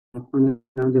محمد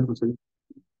عبده ورسوله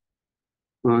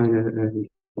وعلى آله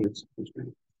وصحبه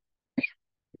أجمعين.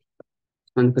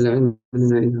 سبحانك لا علم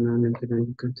لنا إلا ما علمتنا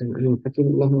إنك أنت العليم الحكيم.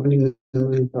 اللهم علمنا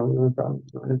ما ينفعنا وانفعنا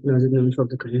وعلمنا زدنا من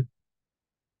فضلك عليم.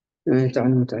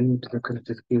 تعلم وتعلم تذكر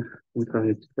التذكير وفهم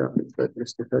الاتباع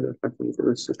والاستفادة والحكم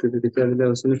والتمسك بكتاب الله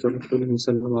وسنة رسوله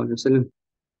صلى الله عليه وسلم.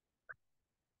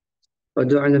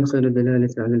 وجعل خير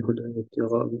الدلالة على الهدى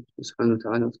والابتغاء سبحانه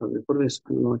وتعالى وصحبه القرب.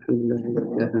 سبحان الله والحمد لله لا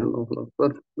إله إلا الله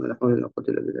الأكبر ولا حول ولا قوة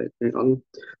إلا بالله العظيم.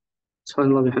 سبحان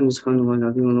الله بحمده سبحان الله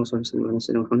العظيم اللهم صل وسلم على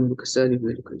سيدنا محمد السالم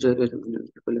ذلك الجادة من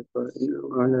الخلفاء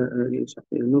وعلى آله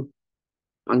وصحبه النور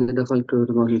عدد خلقه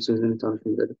ورضاه سيدنا تعرف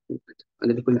ذلك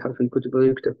عدد كل حرف كتب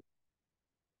ويكتب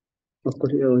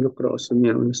وقرئ ويقرأ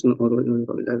والسميع ويسمع ويرى ويرى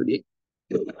بالعبد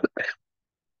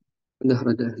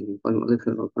دهر داهر قال مؤلف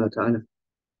الله تعالى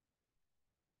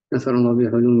نفر الله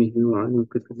بعلومه وعلوم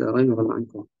كتب الدارين وغلى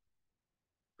عنكم.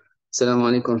 السلام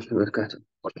عليكم ورحمة الله وبركاته.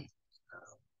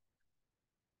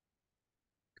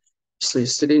 So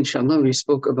yesterday, inshallah, we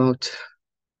spoke about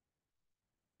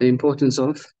the importance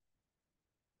of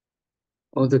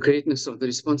or the greatness of the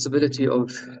responsibility of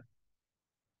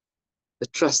the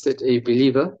trust that a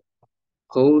believer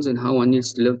holds and how one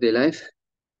needs to live their life,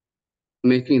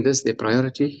 making this their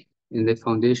priority and their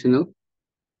foundational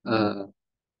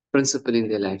principle in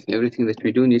their life. Everything that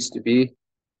we do needs to be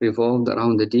revolved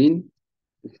around the deen.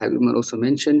 Habib also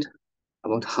mentioned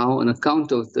about how on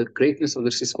account of the greatness of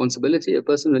this responsibility, a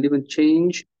person will even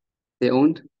change their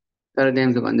own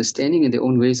paradigms of understanding and their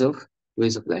own ways of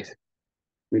life.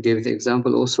 We gave the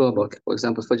example also about, for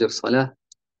example, Fajr Salah.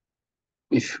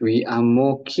 If we are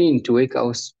more keen to wake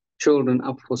our children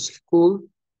up for school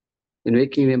than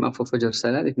waking them up for Fajr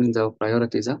Salah, it means our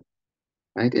priorities are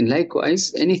right. And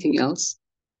likewise, anything else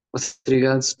with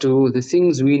regards to the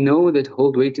things we know that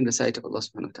hold weight in the sight of Allah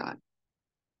subhanahu wa ta'ala.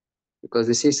 Because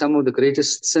they say some of the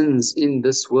greatest sins in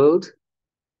this world,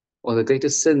 or the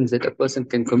greatest sins that a person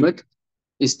can commit,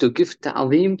 is to give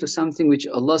ta'zeem to something which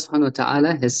Allah subhanahu wa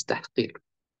ta'ala has tahqiq,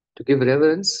 to give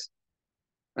reverence,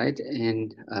 right,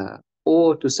 and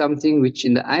or to something which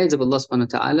in the eyes of Allah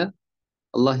subhanahu wa ta'ala,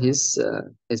 Allah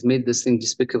has made this thing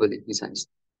despicable in His eyes.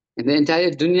 And the entire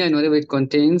dunya and whatever it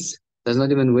contains does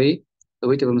not even weigh the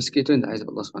weight of a mosquito in the eyes of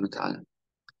Allah subhanahu wa ta'ala.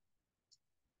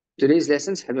 Today's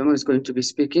lessons, Habib is going to be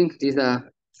speaking, these are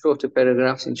shorter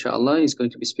paragraphs, inshallah. He's going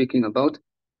to be speaking about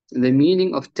the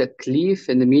meaning of taklif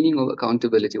and the meaning of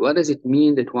accountability. What does it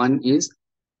mean that one is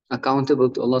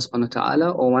accountable to Allah subhanahu wa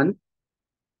ta'ala, or one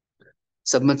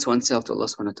submits oneself to Allah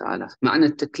subhanahu wa ta'ala? معنى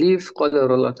التكليف قال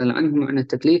الله تعالى عنه معنى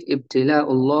التكليف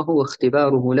ابتلاء الله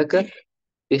واختباره لك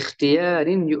باختيار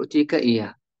يؤتيك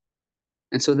إياه.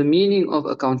 And so the meaning of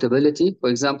accountability, for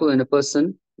example,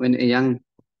 when a young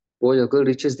boy or girl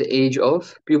reaches the age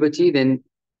of puberty, then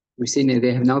we say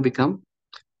they have now become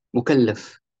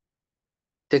mukallaf.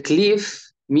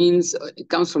 Taklif means, it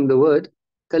comes from the word,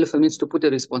 kalafa means to put a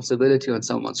responsibility on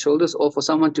someone's shoulders or for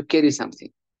someone to carry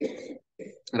something.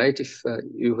 Right? If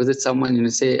you visit someone and you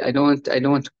say, I don't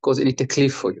want to cause any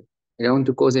taklif for you. I don't want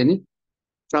to cause any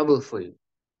trouble for you.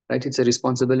 Right? It's a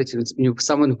responsibility. If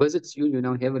someone visits you, you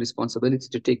now have a responsibility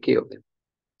to take care of them.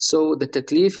 So the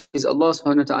taklif is Allah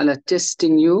subhanahu wa ta'ala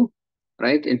testing you,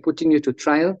 right, and putting you to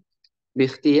trial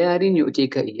بِاخْتِيَارٍ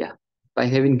يُؤْتِيكَ إِيَّهِ, by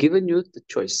having given you the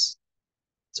choice.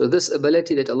 So this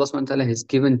ability that Allah subhanahu wa ta'ala has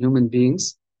given human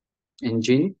beings and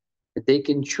jinn, that they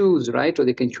can choose right or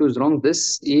they can choose wrong,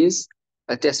 this is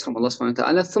a test from Allah subhanahu wa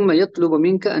ta'ala. ثُمَّ يَطْلُبُ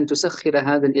مِنْكَ أَن تُسَخِّرَ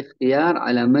هَذَا الْإِخْتِيَارَ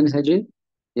عَلَى مَنْهَجٍ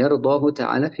يَرْضَاهُ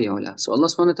تَعَالَى فِي عُلَى. So Allah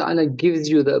subhanahu wa ta'ala gives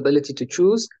you the ability to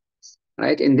choose,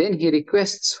 right, and then He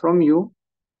requests from you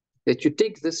that you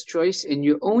take this choice and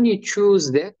you only choose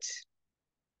that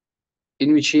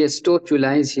in which He has taught you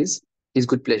lies His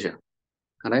good pleasure.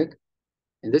 Alright?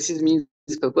 And this means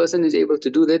if a person is able to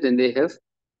do that, then they have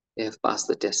passed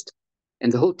the test.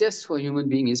 And the whole test for a human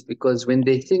being is because when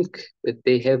they think that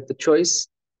they have the choice,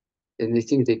 then they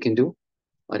think they can do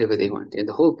whatever they want. And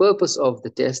the whole purpose of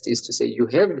the test is to say, you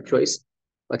have the choice,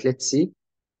 but let's see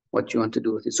what you want to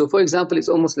do with it. So for example, it's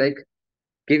almost like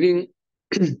giving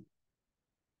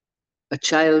a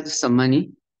child some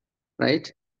money, right?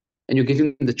 And you give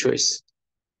him the choice.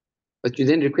 But you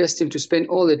then request him to spend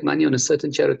all that money on a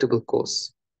certain charitable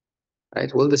cause.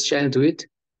 Right? Will this child do it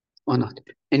or not?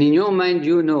 And in your mind,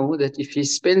 you know that if he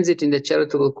spends it in the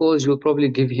charitable cause, you'll probably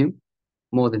give him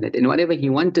more than that. And whatever he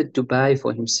wanted to buy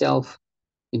for himself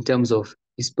in terms of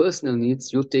his personal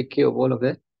needs, you'll take care of all of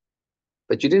that.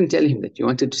 But you didn't tell him that. You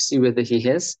wanted to see whether he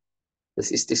has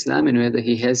this istislam and whether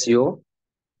he has your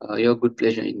good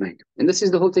pleasure in mind. And this is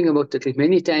the whole thing about taklif.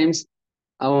 Many times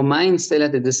our minds tell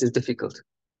us that this is difficult.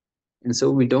 And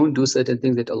so we don't do certain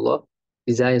things that Allah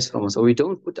desires from us, or we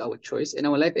don't put our choice, and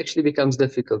our life actually becomes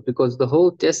difficult, because the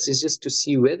whole test is just to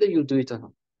see whether you do it or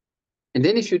not. And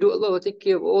then if you do, Allah will take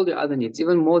care of all the other needs,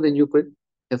 even more than you could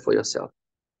have for yourself.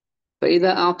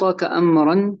 فَإِذَا أَعْطَاكَ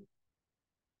أَمْرًا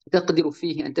تَقْدِرُ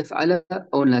فِيهِ أَن تَفْعَلَ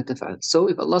أَوْ لَا تَفْعَلَ. So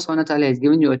if Allah subhanahu wa ta'ala has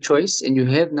given you a choice, and you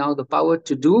have now the power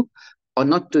to do or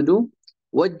not to do,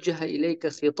 وَجَّهَ إِلَيْكَ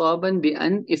خِطَابًا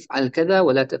بِأَنْ إِفْعَلْ كَذَا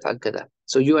وَلَا تَفْعَلْ كَذَا.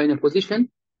 So you are in a position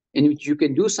in which you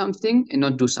can do something and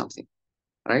not do something.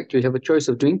 Right? You have a choice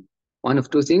of doing one of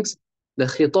two things. The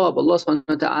khitab, Allah subhanahu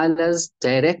wa ta'ala's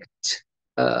direct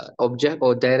object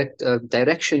or direct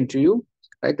direction to you,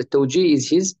 right? The tawjīh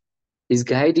is He's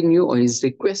guiding you, or He's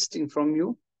requesting from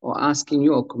you, or asking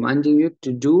you, or commanding you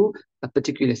to do a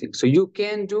particular thing. So you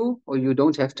can do, or you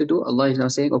don't have to do. Allah is now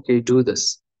saying, okay, do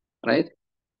this, right?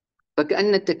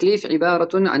 فكأن التكليف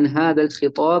عبارة عن هذا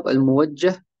الخطاب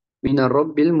الموجه من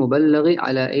الرب المبلغ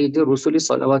على أيدي الرسل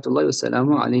صلوات الله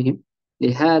وسلامه عليهم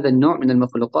لهذا النوع من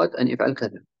المخلوقات أن يفعل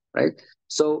كذا. Right?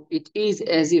 So it is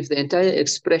as if the entire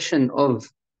expression of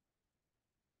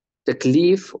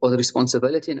taklif, or the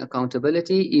responsibility and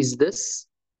accountability, is this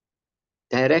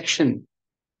direction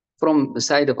from the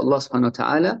side of Allah subhanahu wa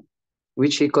ta'ala,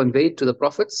 which He conveyed to the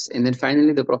prophets, and then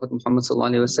finally the Prophet Muhammad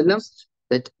sallallahu alaihi wasallam,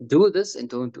 that do this and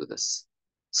don't do this.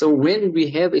 So when we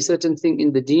have a certain thing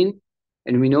in the deen,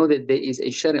 and we know that there is a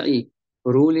shari'i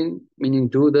ruling, meaning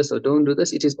do this or don't do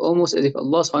this, it is almost as if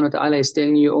Allah subhanahu wa ta'ala is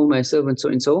telling you, oh my servant so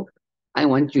and so, I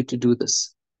want you to do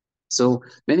this. So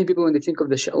many people, when they think of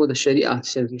the sharia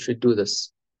says you should do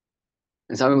this.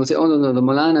 And some people say, oh no, the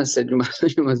Maulana said you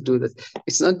must do this.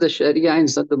 It's not the sharia, and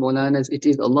it's not the Maulanas, it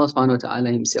is Allah subhanahu wa ta'ala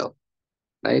Himself.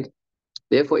 Right?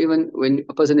 Therefore, even when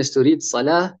a person is to read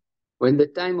salah, when the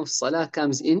time of salah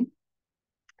comes in,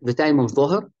 the time of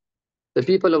dhuhr, the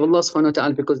people of Allah subhanahu wa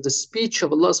ta'ala, because the speech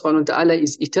of Allah subhanahu wa ta'ala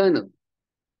is eternal.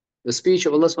 The speech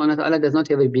of Allah subhanahu wa ta'ala does not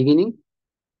have a beginning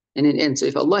and an end. So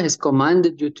if Allah has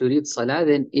commanded you to read salah,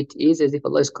 then it is as if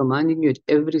Allah is commanding you at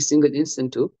every single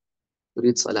instant to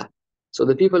read salah. So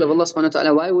the people of Allah subhanahu wa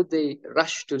ta'ala, why would they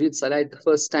rush to read salah the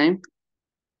first time?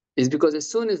 Is because as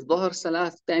soon as dhuhr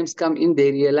salah times come in,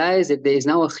 they realize that there is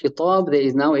now a khitab, there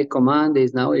is now a command, there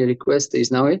is now a request, there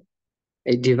is now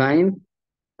a divine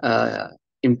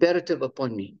imperative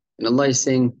upon me. And Allah is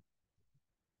saying,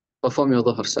 perform your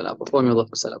dhuhr salah, perform your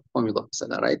dhuhr salah, perform your dhuhr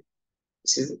salah, right?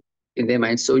 This is in their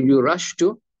mind. So you rush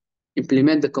to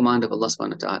implement the command of Allah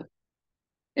subhanahu wa ta'ala.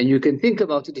 And you can think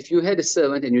about it, if you had a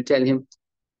servant and you tell him,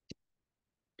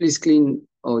 please clean,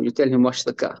 or you tell him, wash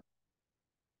the car.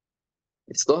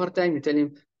 It's dhuhr time, you tell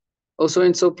him, oh so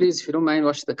and so, please, if you don't mind,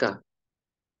 wash the car.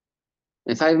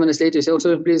 And 5 minutes later, you say, oh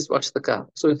so please wash the car.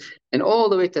 So, and all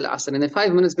the way till Asr. And then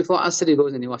 5 minutes before Asr, he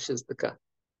goes and he washes the car.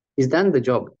 He's done the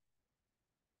job.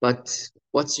 But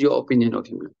what's your opinion of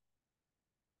him?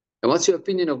 And what's your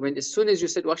opinion of when, as soon as you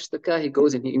said wash the car, he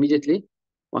goes and he immediately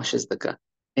washes the car?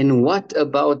 And what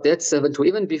about that servant who,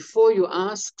 even before you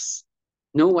asks,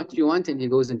 know what you want, and he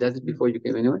goes and does it before you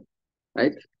can anyway,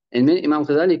 right? And Imam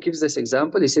Ghazali gives this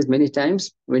example. He says many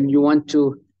times, when you want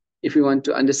to, if you want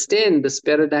to understand this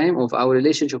paradigm of our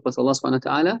relationship with Allah subhanahu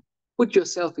wa ta'ala, put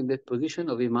yourself in that position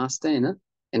of a master and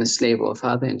a slave, or a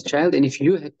father and a child. And if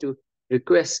you had to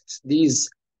request these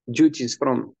duties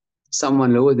from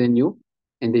someone lower than you,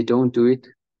 and they don't do it,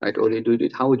 right, or they do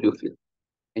it, how would you feel?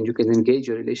 And you can engage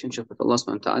your relationship with Allah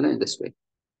subhanahu wa ta'ala in this way.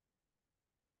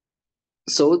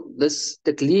 So this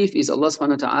taklif is Allah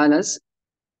subhanahu wa ta'ala's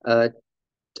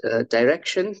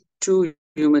direction to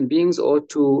human beings, or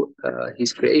to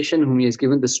His creation, whom He has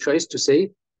given this choice, to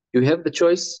say, you have the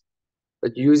choice,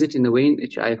 but use it in the way in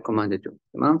which I have commanded you.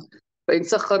 فإن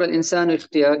سخر الإنسان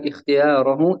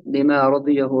اختياره لما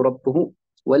رضيه ربه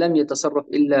ولم يتصرف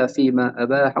إلا فيما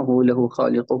أباحه له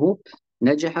خالقه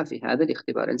نجح في هذا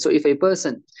الاختبار. And so if a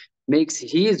person makes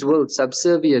his will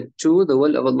subservient to the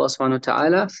will of Allah subhanahu wa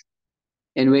ta'ala,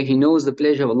 and where he knows the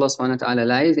pleasure of Allah subhanahu wa ta'ala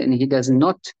lies, and he does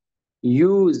not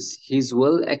use his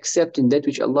will except in that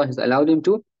which Allah has allowed him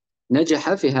to,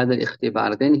 نجح في هذا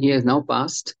الاختبار, then he has now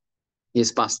passed, he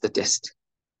has passed the test.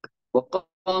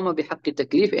 وقام بحق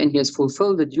التكليف, and he has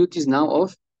fulfilled the duties now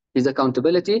of his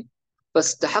accountability.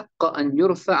 فاستحق أن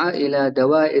يرفع إلى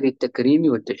دوائر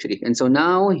التكريم والتشريف, and so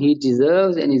now he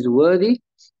deserves and is worthy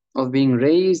of being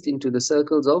raised into the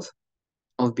circles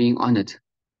of being honored.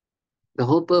 The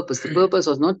whole purpose, the purpose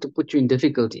was not to put you in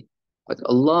difficulty, but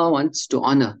Allah wants to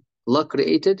honor. Allah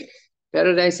created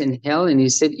paradise and hell, and He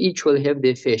said each will have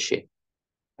their fair share.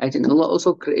 Right? And Allah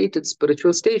also created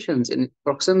spiritual stations in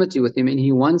proximity with Him, and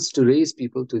He wants to raise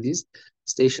people to these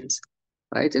stations.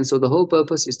 Right? And so the whole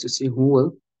purpose is to see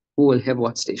who will have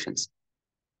what stations.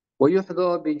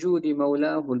 وَيُحْظَى بِجُودِ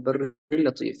مَوْلَاهُ الْبَرِّ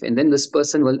اللَّطِيفِ. And then this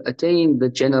person will attain the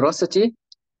generosity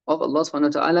of Allah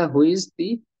subhanahu wa ta'ala, who is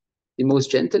the most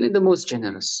gentle and the most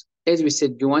generous. As we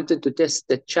said, you wanted to test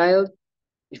that child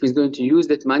if he's going to use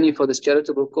that money for this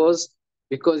charitable cause,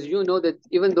 because you know that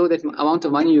even though that amount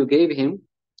of money you gave him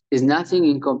is nothing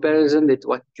in comparison with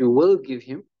what you will give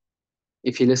him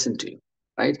if he listened to you,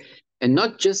 right? And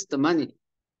not just the money,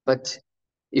 but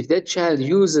if that child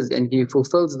uses and he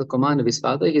fulfills the command of his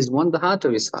father, he's won the heart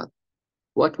of his father.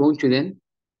 What won't you then,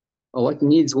 or what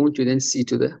needs won't you then see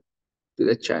to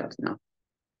the child now?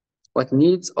 What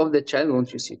needs of the child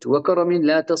won't you see to? وَكَرَمٍ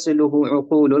لَا تَصِلُهُ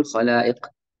عُقُولُ الْخَلَائِقِ.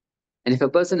 And if a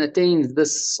person attains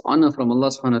this honor from Allah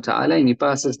subhanahu wa ta'ala and he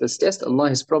passes this test, Allah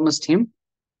has promised him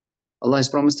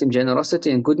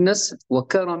generosity and goodness.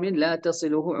 وَكَرَمٍ لَا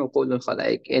تَصِلُهُ عُقُولُ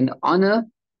الْخَلَائِقِ. And honor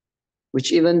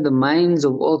which even the minds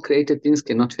of all created things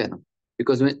cannot fathom.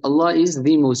 Because when Allah is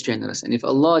the most generous, and if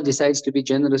Allah decides to be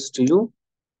generous to you,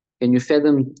 can you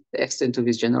fathom the extent of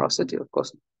His generosity? Of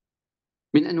course not.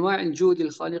 من أنواع الجود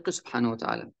الخالق سبحانه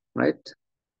وتعالى. Right?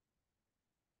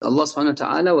 Allah subhanahu wa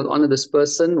ta'ala will honor this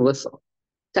person with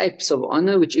types of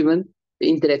honor which even the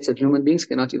intellects of human beings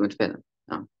cannot even fathom.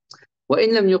 وَإِن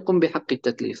لَمْ يُقُمْ بِحَقِّ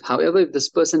التَّكْلِيفِ. However, if this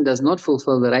person does not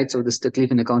fulfill the rights of this taklif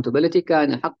and accountability,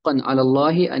 كَانَ حَقًّا عَلَى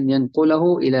اللَّهِ أَن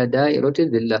يَنْقُلَهُ إِلَى دَائِرَةِ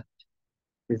الذِّلَّةِ.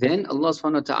 Then Allah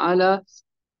subhanahu wa ta'ala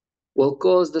will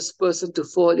cause this person to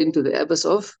fall into the abyss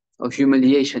of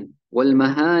humiliation.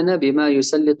 وَالْمَهَانَ بِمَا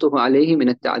يُسَلِّطُهُ عَلَيْهِ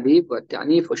مِنَ التَّعْذِيبِ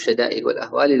وَالتَّعْنِيفِ وَالشَّدَائِدِ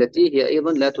وَالْأَهْوَالِ الَّتِي هِيَ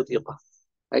أَيْضًا لَا تُطِيقُهَا.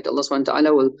 Right? Allah subhanahu wa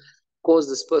ta'ala will cause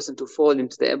this person to fall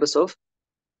into the abyss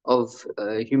of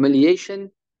humiliation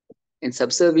and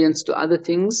subservience to other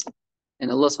things,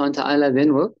 and Allah subhanahu wa ta'ala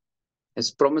then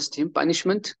has promised him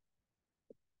punishment,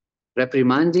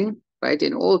 reprimanding, right,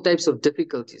 and all types of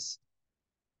difficulties,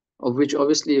 of which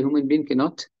obviously a human being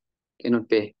cannot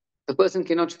bear. If a person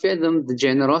cannot fathom the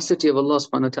generosity of Allah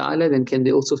subhanahu wa ta'ala, then can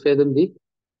they also fathom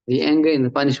the anger and the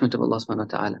punishment of Allah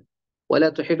subhanahu wa ta'ala? ولا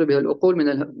تحيط بها العقول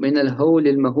من الهول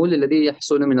المهول الذي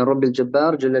يحصل من الرب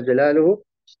الجبار جل جلاله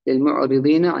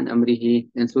للمعرضين عن أمره.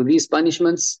 And through these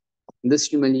punishments, this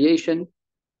humiliation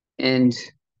and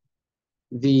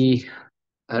the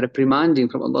reprimanding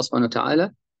from Allah subhanahu wa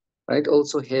ta'ala, right,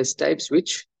 also has types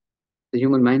which the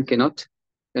human mind cannot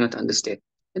understand.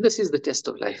 And this is the test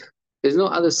of life. There's no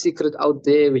other secret out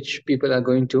there which people are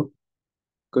going to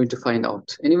find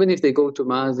out. And even if they go to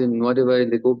Mars and whatever,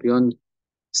 they go beyond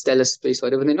stellar space,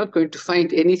 whatever, they're not going to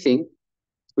find anything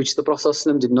which the Prophet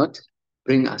ﷺ did not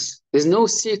bring us. There's no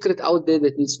secret out there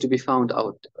that needs to be found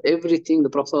out. Everything the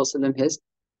Prophet ﷺ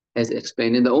has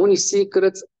explained. And the only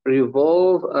secrets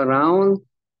revolve around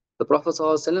the Prophet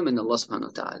ﷺ and Allah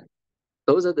subhanahu wa ta'ala.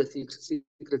 Those are the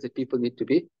secrets that people need to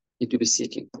be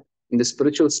seeking. In the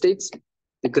spiritual states,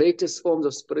 the greatest forms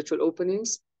of spiritual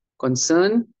openings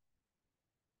concern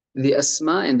the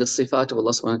asma and the sifat of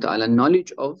Allah subhanahu wa ta'ala,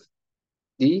 knowledge of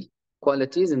the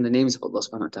qualities and the names of Allah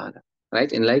subhanahu wa ta'ala.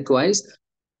 Right? And likewise,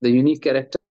 the unique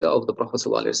character of the Prophet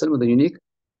sallallahu alaihi wasallam, the unique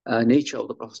nature of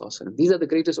the Prophet sallallahu alaihi wasallam. These are the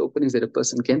greatest openings that a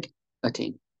person can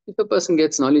attain. If a person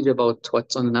gets knowledge about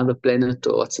what's on another planet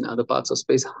or what's in other parts of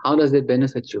space, how does that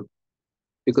benefit you?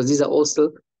 Because these are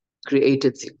also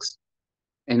created things.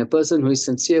 And a person who is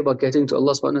sincere about getting to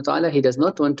Allah subhanahu wa ta'ala, he does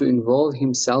not want to involve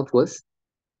himself with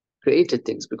created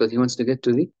things because he wants to get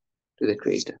to the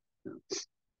Creator.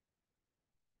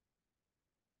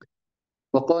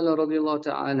 وقال رضي الله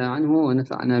تعالى عنه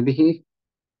ونفعنا به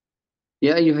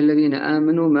يا أيها الذين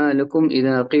آمنوا ما لكم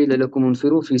إذا قيل لكم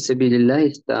انفروا في سبيل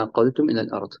الله استثقلتم إلى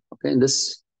الأرض. Okay,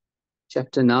 this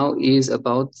chapter now is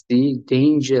about the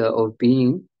danger of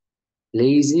being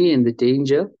lazy and the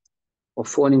danger of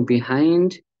falling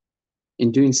behind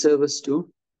in doing service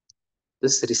to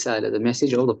this risala, the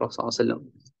message of the Prophet ﷺ.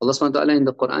 Allah subhanahu wa ta'ala in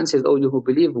the Quran says, "Oh, you who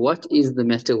believe, what is the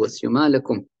matter with you? مَا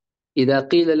لَكُمْ إِذَا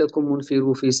قِيلَ لَكُمْ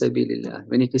مُنْفِرُوا فِي سَبِيلِ اللَّهِ."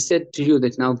 When it is said to you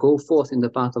that now go forth in the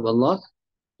path of Allah,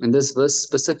 and this verse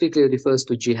specifically refers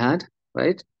to jihad,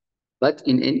 right? But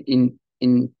in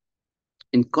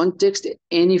context,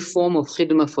 any form of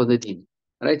khidmah for the deen.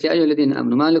 Right? يَا أَيُّهَا الَّذِينَ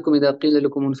آمَنُوا مَا لَكُمْ إِذَا قِيلَ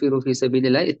لَكُمْ انْفِرُوا فِي سَبِيلِ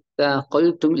اللَّهِ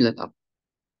اتَّثَاقَلْتُمْ إِلَى الْأَرْضِ.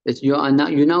 That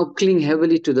you now cling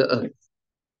heavily to the earth.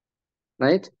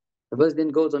 Right? The verse then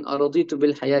goes on, أَرَضِيتُ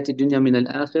بِالْحَيَاةِ الدُّنْيَا مِنَ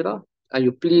الْآخِرَةِ. Are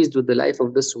you pleased with the life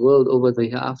of this world over the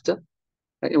hereafter?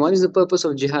 Right? And what is the purpose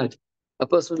of jihad? A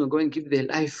person will go and give their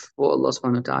life for Allah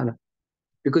subhanahu wa ta'ala.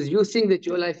 Because you think that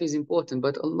your life is important,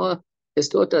 but Allah has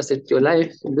taught us that your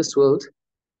life in this world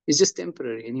is just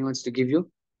temporary, and He wants to give you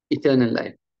eternal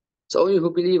life. So all you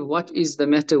who believe, what is the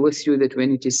matter with you that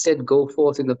when it is said, go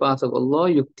forth in the path of Allah,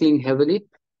 you cling heavily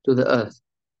to the earth?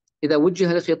 إذا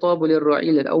وجه الخطاب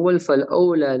للرعيل الأول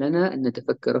فالأولى لنا أن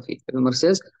نتفكر فيه. Umar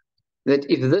says that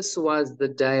if this was the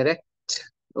direct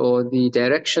or the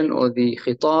direction or the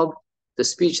khitab, the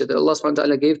speech that Allah subhanahu wa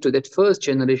ta'ala gave to that first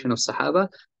generation of Sahaba,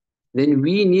 then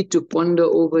we need to ponder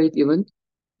over it even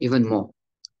more.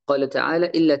 قال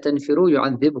تعالى إلا تنفروا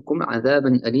يعذبكم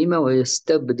عذابا أليما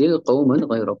ويستبدل قوما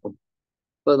غيركم.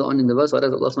 Further on in the verse, what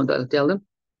does Allah subhanahu wa ta'ala tell them?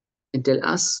 And tell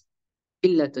us,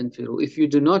 إلا تنفروا, if you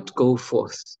do not go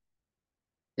forth.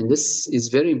 And this is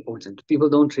very important. People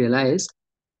don't realize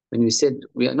when we said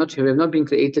we have not been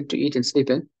created to eat and sleep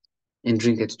and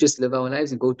drink it, to just live our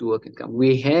lives and go to work and come.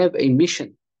 We have a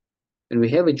mission and we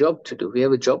have a job to do. We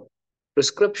have a job,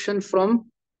 prescription from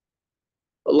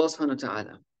Allah subhanahu wa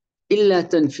ta'ala.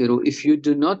 إِلَّا تَنْفِرُوا, if you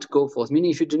do not go forth,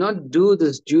 meaning if you do not do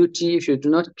this duty, if you do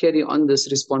not carry on this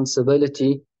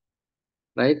responsibility,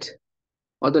 right,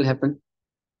 what will happen?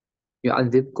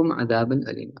 يُعَذِّبْكُمْ عَذَابًا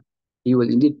أَلِيمًا. He will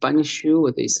indeed punish you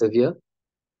with a severe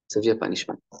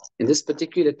punishment. In this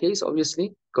particular case,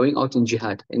 obviously, going out in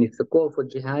jihad. And if the call for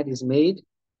jihad is made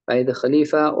by the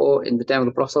Khalifa or in the time of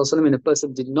the Prophet ﷺ, and a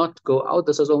person did not go out,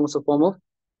 this is almost a form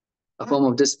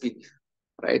of disbelief,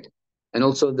 right? And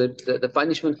also the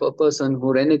punishment for a person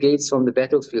who renegades from the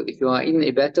battlefield. If you are in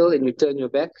a battle and you turn your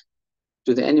back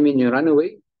to the enemy and you run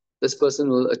away, this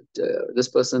person will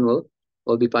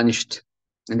be punished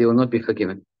and they will not be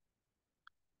forgiven.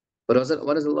 But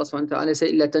what does Allah subhanahu wa ta'ala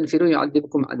say? إِلَّا تَنْفِرُوا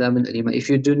يُعَذِّبْكُمْ عَذَابًا أَلِيمًا. If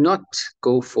you do not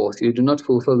go forth, you do not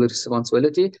fulfill the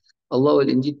responsibility, Allah will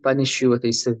indeed punish you with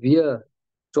a severe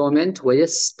torment.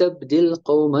 وَيَسْتَبْدِلْ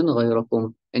قَوْمًا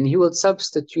غَيْرَكُمْ. And He will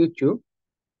substitute you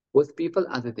with people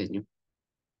other than you.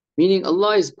 Meaning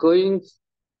Allah is going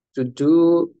to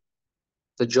do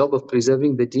the job of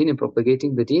preserving the deen and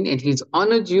propagating the deen, and He's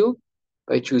honored you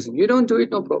by choosing. You don't do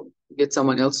it, no problem. Get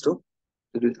someone else to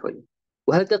do it for you.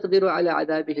 وَهَلْ تَقْدِرُ عَلَىٰ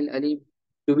عَذَابِهِ الْأَلِيمِ.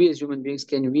 Do we as human beings,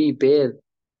 can we bear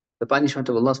the punishment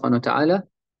of Allah subhanahu wa ta'ala?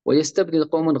 وَيَسْتَبْدِلْ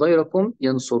قَوْمًا غَيْرَكُمْ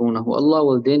يَنْصُرُونَهُ. Allah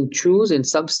will then choose and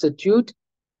substitute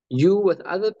you with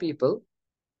other people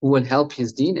who will help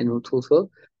His deen and will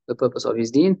fulfill the purpose of His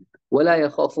deen. وَلَا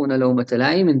يَخَافُونَ لَوْمَةَ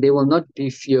لَائِمٍ. And they will not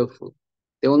be fearful.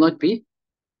 They will not be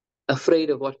afraid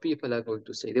of what people are going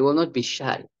to say. They will not be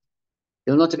shy.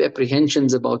 They will not have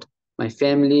apprehensions about my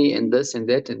family and this and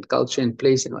that and culture and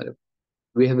place and whatever.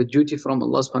 We have a duty from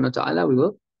Allah subhanahu wa ta'ala, we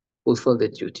will fulfill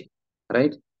that duty,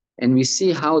 right? And we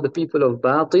see how the people of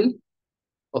batil,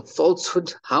 of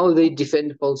falsehood, how they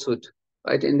defend falsehood,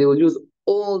 right? And they will use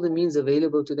all the means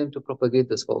available to them to propagate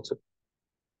this falsehood.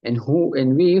 And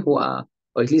we who are,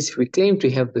 or at least if we claim to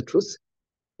have the truth,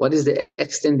 what is the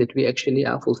extent that we actually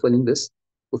are fulfilling this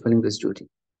duty?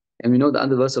 And we know the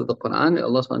other verse of the Quran,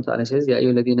 Allah subhanahu wa ta'ala says, Ya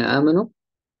ayyuhalladhina amanu,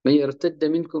 مَن يَرْتَدَّ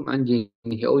مِنْكُمْ عَنْ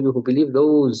دِينِهِ. O you who believe,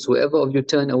 whoever of you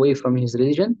turn away from his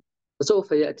religion, فَسَوْفَ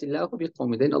يَأْتِ اللَّهُ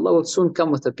بِقَوْمٍ. Then Allah will soon come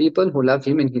with the people who love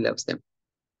Him and He loves them.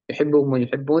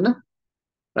 يُحِبُّهُمْ وَيُحِبُّونَ.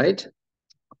 Right?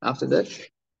 After that,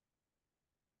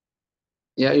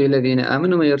 يَا أَيُّهَا الَّذِينَ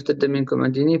آمَنُوا مَن يَرْتَدَّ مِنْكُمْ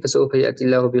عَنْ دِينِهِ فَسَوْفَ يَأْتِ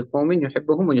اللَّهُ بِقَوْمٍ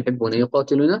يُحِبُّهُمْ وَيُحِبُّونَ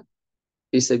يُقَاتِلُونَ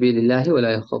فِي سَبِيلِ اللَّهِ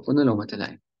وَلَا يَخَافُونَ لَوْمَةَ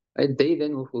لَائِمٍ. Right? They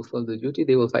then will fulfill the duty.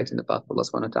 They will fight in the path of Allah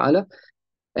subhanahu wa ta'ala.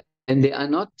 And they are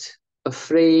not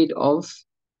afraid of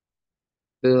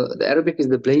the Arabic is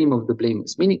the blame of the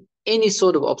blameless, meaning any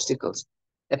sort of obstacles,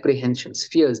 apprehensions,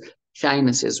 fears,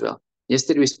 shyness as well.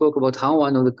 Yesterday we spoke about how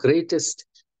one of the greatest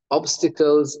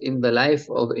obstacles in the life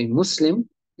of a Muslim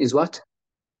is what?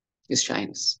 Is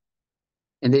shyness.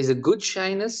 And there's a good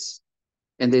shyness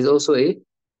and there's also a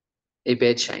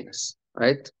bad shyness,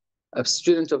 right? A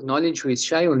student of knowledge who is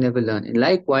shy will never learn. And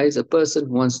likewise, a person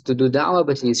who wants to do da'wah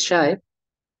but he is shy,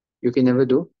 you can never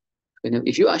do.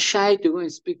 If you are shy to go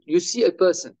and speak, you see a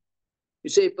person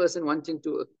wanting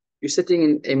to, you're sitting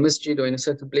in a masjid or in a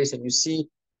certain place and you see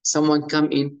someone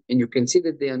come in and you can see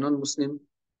that they are non-Muslim,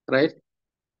 right?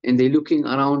 And they're looking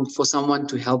around for someone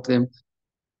to help them,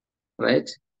 right?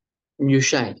 And you're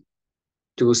shy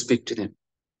to go speak to them.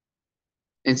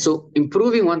 And so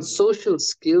improving one's social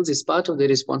skills is part of the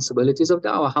responsibilities of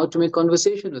da'wah, how to make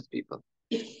conversation with people,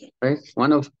 right?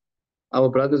 One of our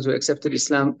brothers who accepted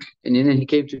Islam, and then he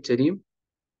came to Tarim,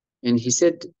 and he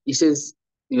says,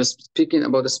 he was speaking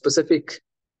about a specific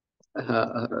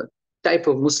type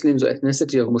of Muslims or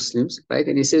ethnicity of Muslims, right?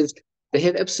 And he says, they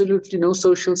have absolutely no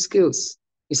social skills.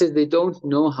 He says they don't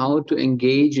know how to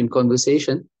engage in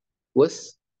conversation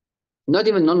with, not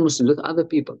even non-Muslims, with other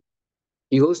people.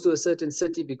 He goes to a certain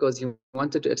city because he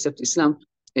wanted to accept Islam,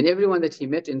 and everyone that he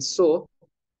met and saw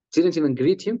didn't even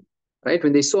greet him, right?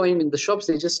 When they saw him in the shops,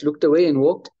 they just looked away and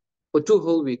walked for 2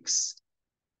 whole weeks.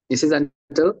 He says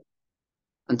until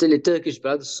a Turkish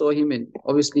brother saw him, and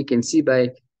obviously can see by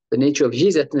the nature of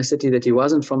his ethnicity, that he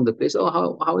wasn't from the place. Oh,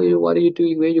 how are you? What are you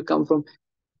doing? Where you come from?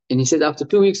 And he said after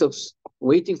 2 weeks of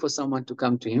waiting for someone to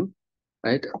come to him,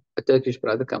 right, a Turkish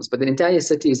brother comes. But the entire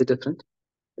city is a different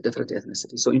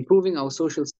ethnicity. So improving our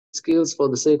social skills for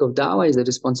the sake of da'wah is a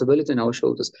responsibility on our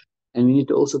shoulders. And we need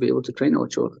to also be able to train our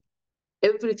children.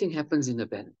 Everything happens in a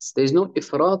balance. There's no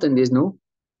ifrat and there's no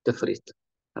tafrit,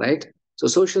 right? So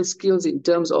social skills in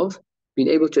terms of being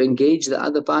able to engage the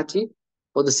other party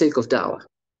for the sake of da'wah,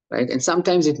 right? And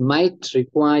sometimes it might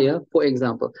require, for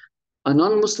example, a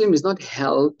non-Muslim is not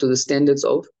held to the standards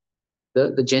of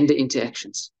the gender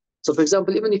interactions. So for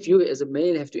example, even if you as a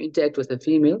male have to interact with a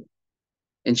female,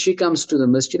 and she comes to the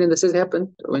masjid, and this has happened,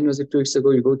 when was it, 2 weeks ago,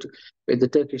 you go to the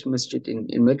Turkish masjid in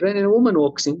Mardāt, and a woman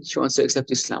walks in, she wants to accept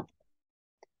Islam.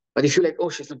 But if you're like, oh,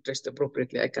 she's not dressed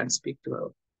appropriately, I can't speak to her,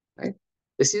 right?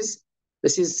 This is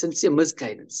sincere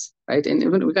misguidance, right? And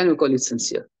even we can't even call it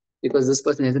sincere, because this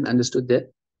person hasn't understood their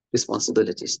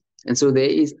responsibilities. And so there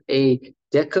is a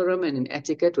decorum and an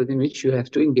etiquette within which you have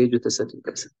to engage with a certain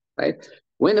person, right?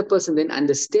 When a person then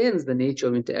understands the nature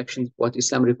of interaction, what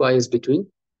Islam requires between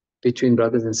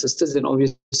brothers and sisters, then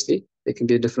obviously there can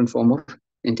be a different form of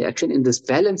interaction. And this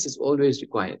balance is always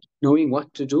required, knowing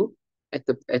what to do at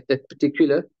that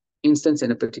particular instance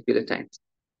and a particular time.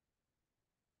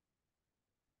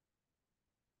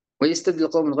 ويستبدل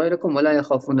قوم غيركم ولا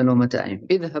يخافون لومة لائم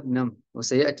اذهب نم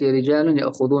وسيأتي رجال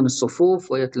يأخذون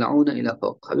الصفوف ويطلعون إلى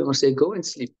فوق. Habib will say, go and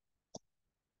sleep.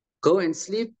 Go and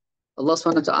sleep. Allah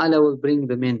subhanahu wa ta'ala will bring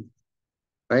the men,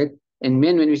 right? And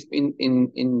men, when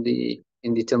we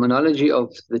in the terminology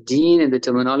of the deen and the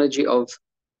terminology of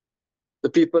the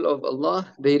people of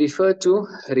Allah, they refer to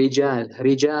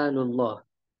Rijalullah.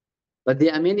 But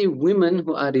there are many women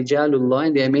who are Rijalullah,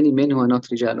 and there are many men who are not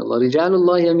Rijalullah.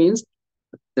 Rijalullah here means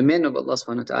the men of Allah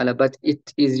subhanahu wa ta'ala, but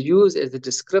it is used as a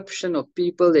description of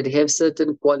people that have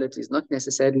certain qualities, not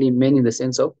necessarily men in the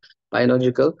sense of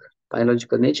biological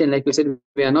nature. And like we said,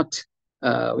 we are not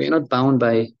bound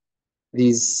by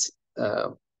these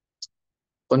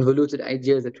convoluted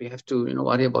ideas that we have to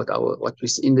worry about what we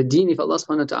see in the deen. If Allah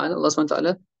subhanahu wa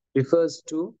ta'ala refers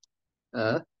to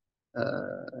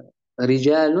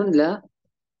رجال لا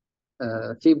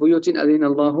في بيوت أذن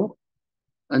الله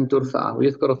أن ترفع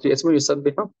ويذكر في اسمه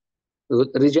يسبح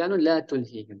رجال لا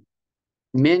تلهيهم,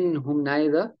 men whom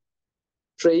neither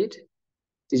trade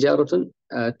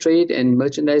and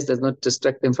merchandise does not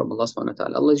distract them from Allah subhanahu wa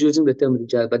ta'ala. Allah is using the term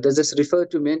rijal, but does this refer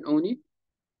to men only?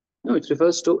 No, it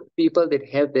refers to people that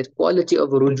have that quality of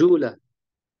rujula,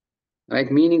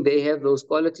 right? Meaning they have those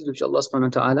qualities which Allah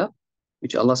subhanahu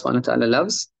wa ta'ala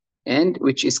loves, and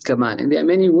which is kamal. And there are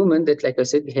many women that, like I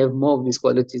said, have more of these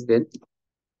qualities than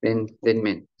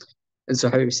men. And so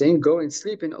Habib is saying, go and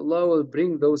sleep, and Allah will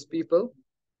bring those people,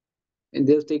 and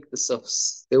they'll take the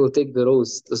safs. They will take the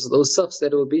rows. Those safs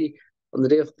that will be on the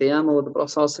day of Qiyamah with the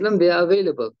Prophet ﷺ, they are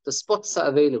available. The spots are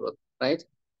available, right?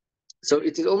 So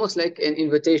it is almost like an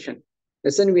invitation.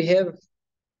 Listen, we have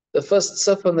the first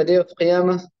saf on the day of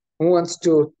Qiyamah. Who wants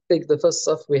to take the first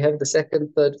saf? We have the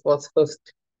second, third, fourth, fifth.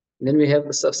 And then we have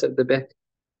the safs at the back.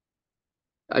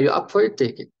 Are you up for it?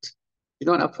 Take it. If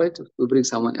you're not up for it, we'll bring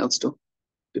someone else to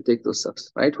take those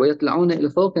safs, right? وَيَطْلَعُونَ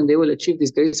إِلَى الْفَوْقِ, and they will achieve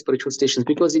these great spiritual stations.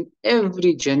 Because in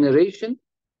every generation,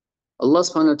 Allah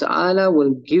subhanahu wa ta'ala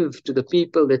will give to the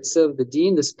people that serve the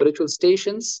deen the spiritual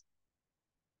stations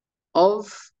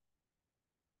of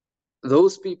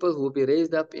those people who will be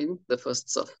raised up in the first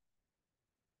saf.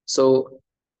 So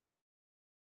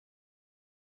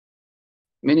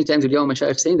many times اليوم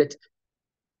مشايخ saying that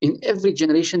in every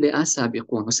generation there are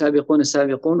سابقون وسابقون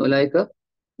السابقون أولئك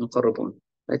المقربون,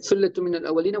 right? ثلة من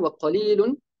الأولين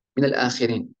وقليل من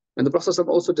الآخرين. When the Prophet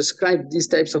also described these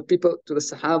types of people to the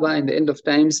Sahaba in the end of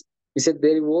times, he said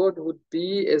their reward would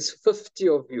be as 50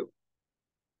 of you.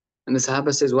 And the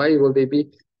Sahaba says, why will they be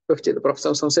 50? The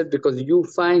Prophet said, because you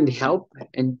find help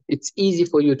and it's easy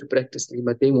for you to practice,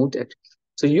 but they won't actually.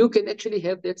 So you can actually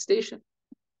have that station,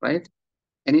 right?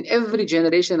 And in every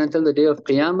generation until the day of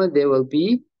Qiyamah, there will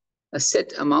be a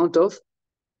set amount of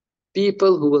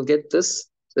people who will get this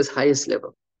highest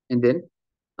level. And then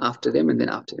after them, and then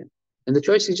after them. And the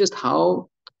choice is just how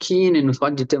keen and with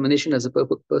what determination does a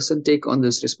person take on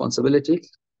this responsibility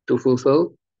to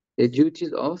fulfill their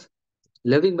duties of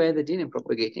living by the deen and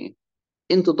propagating it.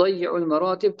 إن تضيعوا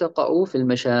المراتب تقعوا في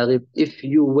المشاغب. If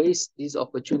you waste these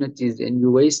opportunities and you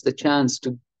waste the chance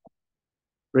to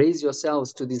raise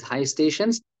yourselves to these high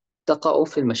stations, تقعوا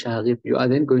في المشاغب, you are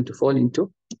then going to fall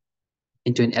into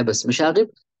an abyss. Mashaghib,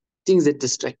 things that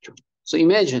distract you. So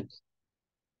imagine,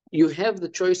 you have the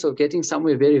choice of getting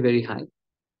somewhere very, very high.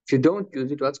 If you don't use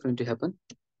it, what's going to happen?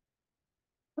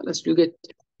 Unless you get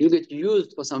You get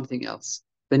used for something else.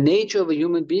 The nature of a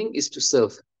human being is to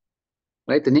serve,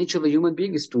 right? The nature of a human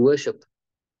being is to worship.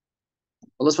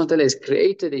 Allah subhanahu wa ta'ala has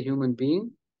created a human being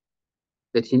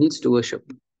that he needs to worship,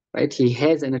 right? He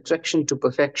has an attraction to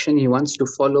perfection. He wants to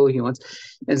follow.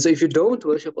 And so if you don't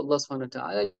worship Allah subhanahu wa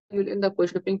ta'ala, you'll end up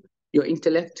worshiping your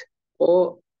intellect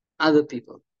or other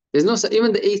people. There's no,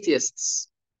 even the atheists,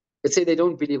 they say they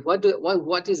don't believe.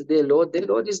 What is their Lord? Their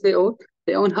Lord is their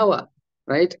own hawa,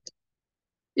 right?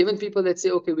 Even people that say,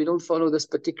 okay, we don't follow this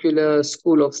particular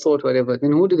school of thought, whatever,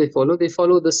 then who do they follow? They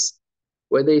follow this,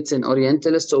 whether it's an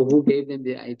Orientalist or who gave them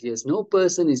their ideas. No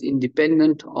person is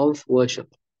independent of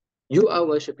worship. You are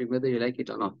worshipping whether you like it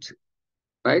or not,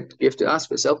 right? You have to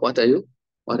ask yourself, what are you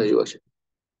worshipping?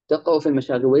 Allah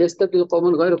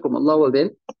will then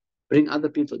bring other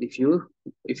people if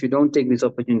you don't take these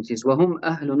opportunities. وَهُمْ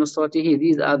أَهْلُ نُصْرَتِهِ.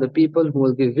 These are the people who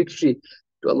will give victory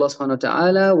to Allah subhanahu wa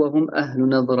ta'ala. وَهُمْ أَهْلُ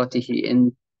نَظْرَتِهِ.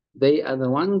 And they are the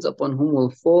ones upon whom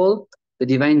will fall the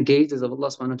divine gazes of Allah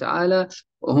subhanahu wa ta'ala.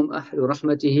 وَهُمْ أَهْلُ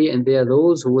رَحْمَتِهِ. And they are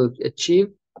those who will achieve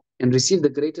and receive the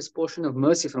greatest portion of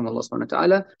mercy from Allah subhanahu wa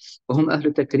ta'ala. وَهُمْ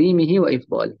أَهْلُ تَكْرِيمِهِ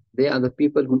وَإِفْضَالِهِ. They are the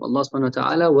people whom Allah subhanahu wa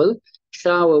ta'ala will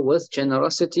shower with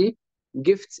generosity,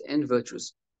 gifts and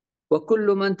virtues. وَكُلُّ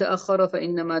مَنْ تَأَخَّرَ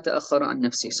فَإِنَّمَا تَأَخَّرَ عَنْ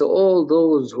نَفْسِهِ. So all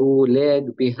those who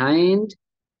lag behind,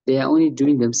 they are only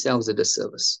doing themselves a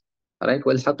disservice. Alright?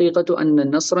 وَالْحَقِيقَةُ أَنَّ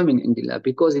النَّصْرَ مِنْ عِنْدِ اللَّهِ.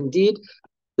 Because indeed,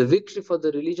 the victory for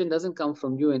the religion doesn't come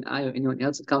from you and I or anyone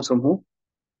else. It comes from who?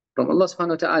 From Allah subhanahu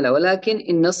wa ta'ala. وَلَكِنْ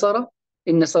إِن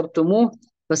نَصَرْتُمُوهُ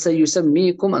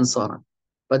فَسَيُسَمِّيكُمْ أَنصَارًا.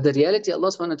 But the reality, Allah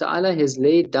subhanahu wa ta'ala has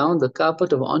laid down the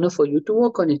carpet of honor for you to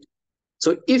walk on it.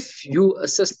 So if you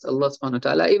assist Allah subhanahu wa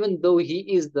ta'ala, even though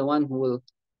He is the one who will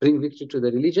bring victory to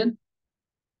the religion,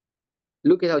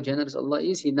 look at how generous Allah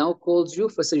is. He now calls you,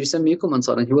 فَسَيُسَمِّيكُمْ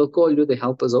أَنصَارًا. He will call you the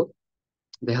helpers of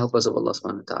Allah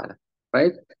subhanahu wa ta'ala.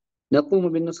 Right?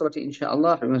 نَقُومُ بِالنُّصْرَةِ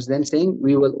inshaAllah. He was then saying,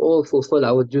 we will all fulfill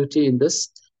our duty in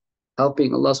this,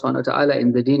 helping Allah subhanahu wa ta'ala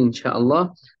in the deen inshaAllah.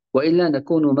 وَإِلَّا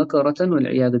نَكُونُ مَكَرَةً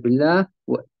وَالْعِيَاذُ بِاللَّهِ.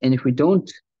 And if we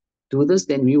don't do this,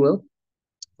 then we will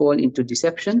fall into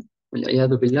deception,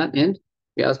 وَالْعِيَاذُ بِاللَّهِ, and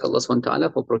we ask Allah subhanahu wa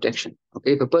ta'ala for protection.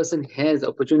 Okay, if a person has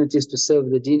opportunities to serve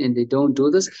the deen and they don't do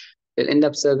this, they'll end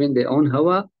up serving their own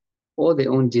hawa or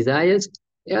their own desires.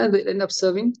 Yeah, they'll end up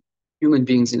serving human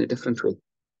beings in a different way.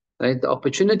 Right? The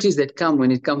opportunities that come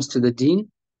when it comes to the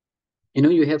deen, you know,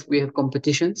 we have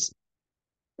competitions,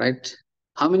 right?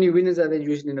 How many winners are there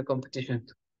usually in a competition?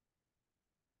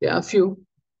 There are a few,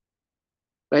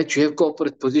 right? You have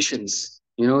corporate positions,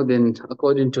 you know, then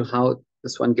according to how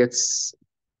this one gets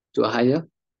to a higher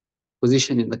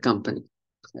position in the company,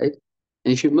 right?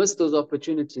 And if you miss those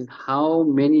opportunities, how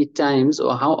many times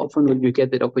or how often will you get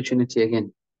that opportunity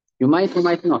again? You might or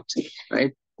might not,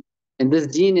 right? And this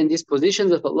deen and these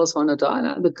positions of Allah subhanahu wa ta'ala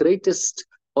are the greatest,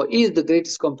 or is the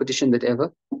greatest competition that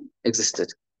ever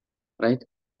existed, right?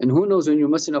 And who knows, when you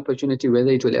miss an opportunity, whether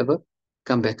it will ever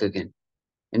come back again.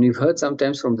 And we've heard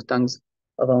sometimes from the tongues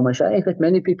of our mashaykh that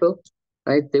many people,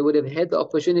 right, they would have had the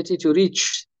opportunity to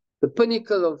reach the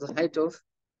pinnacle of the height of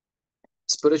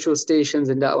spiritual stations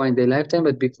and da'wah in their lifetime,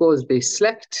 but because they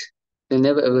slept, they'll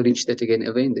never ever reach that again,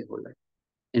 ever in their whole life.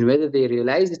 And whether they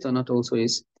realize it or not also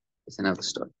is another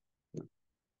story.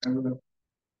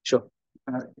 Sure.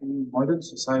 In modern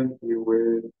society,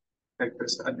 where like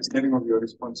this understanding of your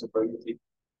responsibility,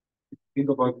 think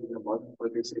about it in a modern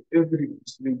context, if every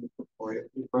Muslim or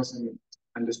every person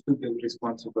understood their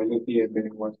responsibility and then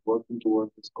was working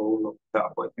towards this goal of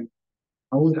da'wah,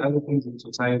 how would other things in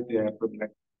society happen?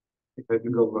 Like, if I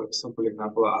think of a simple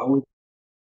example, how would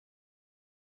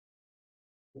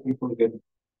people get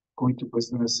going to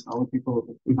business? How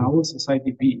would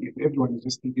society be if everyone is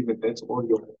just thinking that that's all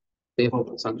your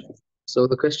focus on? So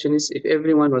the question is, if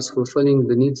everyone was fulfilling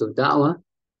the needs of da'wah,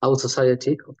 how would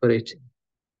society operate?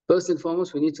 First and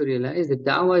foremost, we need to realize that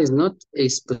da'wah is not a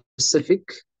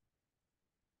specific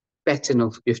pattern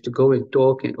of you have to go and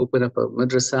talk and open up a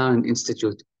madrasa and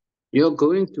institute. You're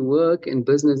going to work and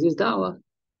business is da'wah.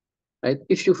 Right?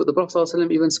 The Prophet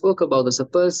ﷺ even spoke about this, a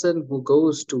person who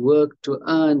goes to work to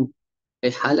earn a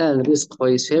halal rizq for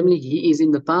his family, he is in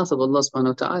the path of Allah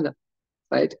subhanahu wa ta'ala.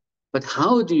 Right? But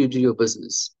how do you do your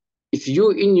business? If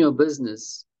you in your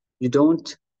business, you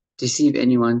don't deceive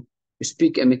anyone, you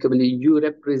speak amicably, you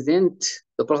represent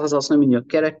the Prophet ﷺ in your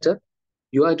character,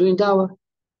 you are doing da'wah.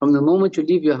 From the moment you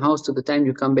leave your house to the time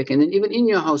you come back, and then even in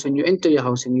your house, when you enter your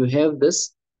house and you have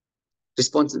this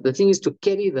response, the thing is to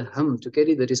carry the to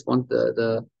carry the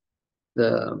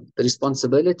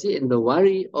responsibility and the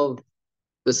worry of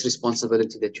this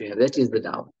responsibility that you have. That is the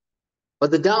da'wah. But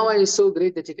the da'wah is so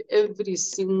great that if every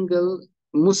single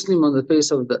Muslim on the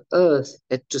face of the earth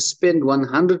had to spend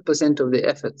 100% of their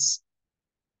efforts,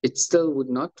 it still would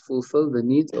not fulfill the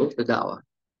needs of the da'wah.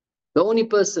 The only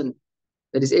person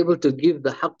that is able to give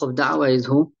the haqq of da'wah is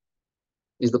who?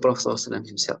 Is the Prophet ﷺ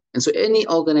himself. And so any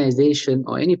organization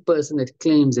or any person that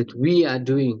claims that we are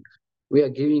giving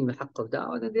the haqq of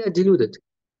da'wah, then they are deluded.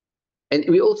 And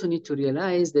we also need to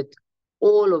realize that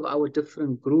all of our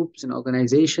different groups and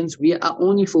organizations, we are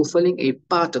only fulfilling a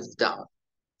part of the da'wah.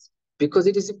 Because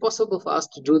it is impossible for us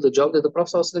to do the job that the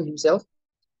Prophet ﷺ himself,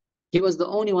 he was the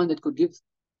only one that could give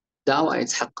da'wah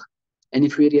its haqq. And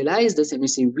if we realize this and we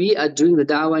say we are doing the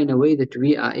da'wah in a way that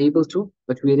we are able to,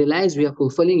 but we realize we are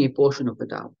fulfilling a portion of the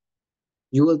da'wah,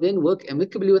 you will then work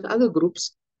amicably with other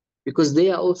groups because they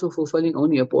are also fulfilling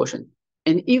only a portion.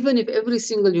 And even if every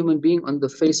single human being on the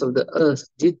face of the earth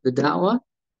did the da'wah,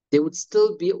 there would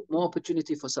still be more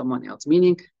opportunity for someone else.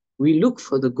 Meaning, we look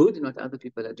for the good in what other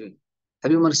people are doing.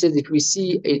 Habib Umar said, if we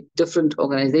see a different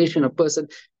organization or person,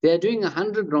 they are doing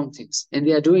 100 wrong things, and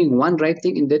they are doing one right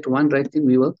thing. In that one right thing,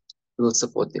 we will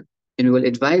support them, and we will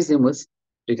advise them with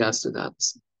regards to the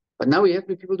others. But now we have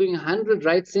people doing 100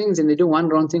 right things, and they do one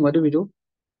wrong thing. What do?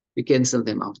 We cancel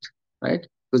them out, right?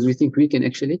 Because we think we can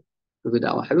actually do the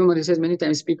da'wah. Habib Umar says many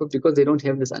times people, because they don't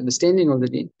have this understanding of the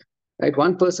deen, right?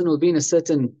 One person will be in a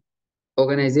certain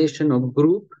organization or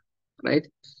group, right?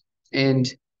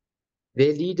 And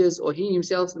their leaders or he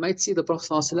himself might see the Prophet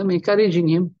ﷺ encouraging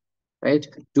him, right?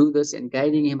 Do this and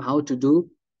guiding him how to do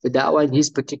the da'wah in his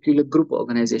particular group or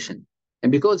organization.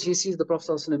 And because he sees the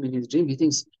Prophet ﷺ in his dream, he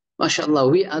thinks, MashaAllah,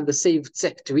 we are the saved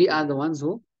sect. We are the ones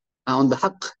who are on the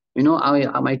haqq. You know,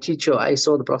 my teacher, I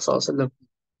saw the Prophet ﷺ.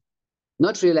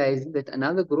 Not realizing that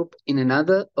another group in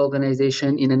another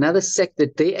organization, in another sect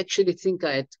that they actually think are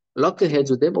at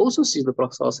loggerheads with them, also see the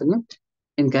Prophet ﷺ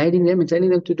and guiding them and telling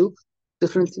them to do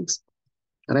different things.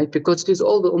 Right? Because it is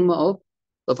all the ummah of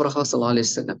the Prophet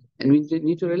ﷺ. And we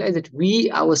need to realize that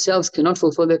we ourselves cannot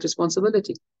fulfill that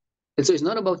responsibility. And so it's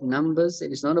not about numbers,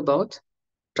 and it's not about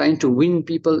trying to win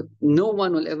people. No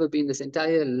one will ever be in this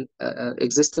entire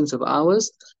existence of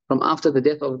ours, from after the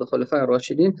death of the Khulafa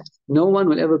al-Rashidin, no one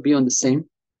will ever be on the same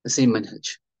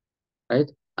manhaj.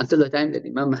 Right? Until the time that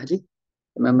Imam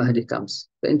Mahdi comes.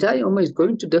 The entire ummah is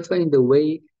going to differ in the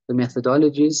way, the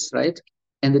methodologies, right?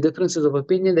 And the differences of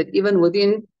opinion that even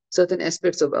within certain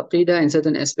aspects of aqidah and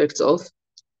certain aspects of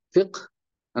fiqh,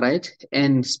 right,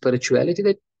 and spirituality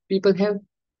that people have.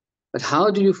 But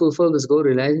how do you fulfill this goal,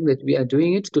 realizing that we are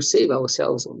doing it to save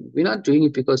ourselves only? We're not doing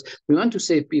it because we want to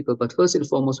save people, but first and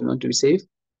foremost, we want to save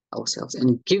ourselves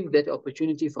and give that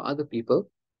opportunity for other people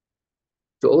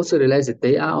to also realize that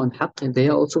they are on haqq and they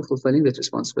are also fulfilling that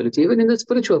responsibility, even in the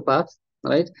spiritual path,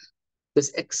 right?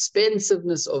 This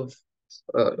expansiveness of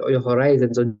your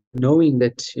horizons, or knowing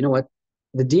that, you know what,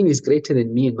 the deen is greater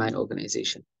than me and my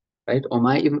organization, right? Or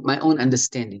my own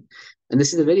understanding. And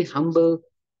this is a very humble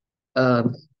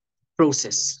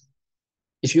process.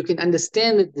 If you can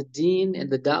understand that the deen and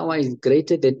the da'wah is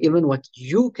greater than even what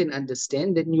you can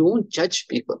understand, then you won't judge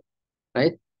people,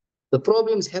 right? The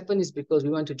problems happen is because we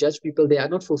want to judge people. They are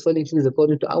not fulfilling things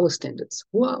according to our standards.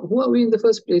 Who are we in the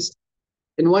first place?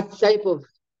 And what type of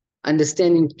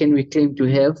understanding can we claim to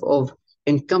have of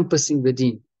encompassing the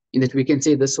deen, in that we can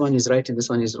say this one is right and this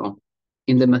one is wrong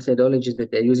in the methodologies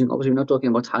that they're using? Obviously, we're not talking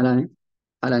about halal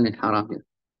and haram here,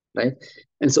 right?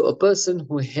 And so a person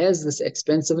who has this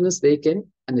expansiveness, they can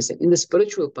understand. In the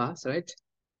spiritual path, right,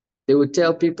 they would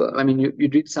tell people, I mean, you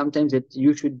read sometimes that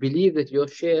you should believe that your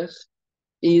shaykh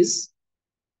is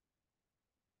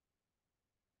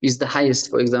the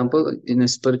highest, for example, in a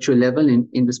spiritual level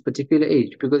in this particular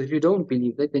age. Because if you don't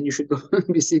believe that, then you should go and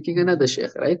be seeking another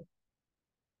shaykh, right?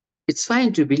 It's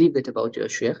fine to believe that about your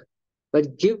shaykh,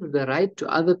 but give the right to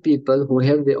other people who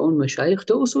have their own mashayikh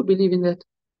to also believe in that,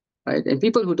 right? And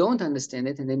people who don't understand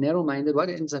it and they're narrow-minded, what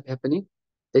ends up happening?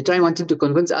 They try wanting to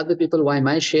convince other people why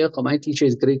my shaykh or my teacher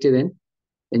is greater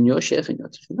than your shaykh and your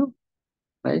teacher. No,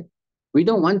 right? We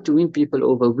don't want to win people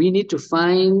over. We need to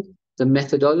find the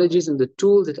methodologies and the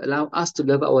tools that allow us to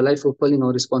live our life fulfilling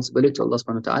our responsibility to Allah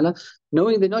subhanahu wa ta'ala,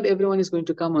 knowing that not everyone is going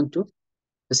to come onto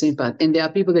the same path. And there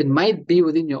are people that might be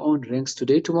within your own ranks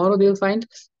today. Tomorrow they'll find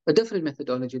a different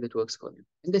methodology that works for them.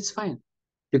 And that's fine.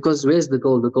 Because where's the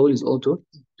goal? The goal is also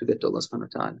to get to Allah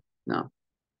subhanahu wa ta'ala. Now,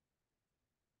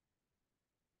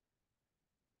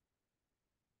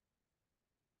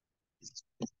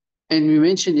 and we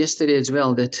mentioned yesterday as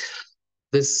well that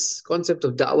this concept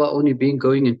of da'wah only being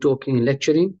going and talking and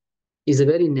lecturing is a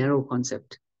very narrow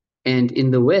concept. And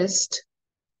in the West,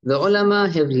 the ulama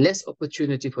have less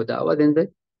opportunity for da'wah than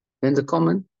the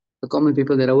common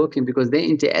people that are working, because their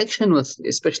interaction with,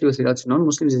 especially with regards to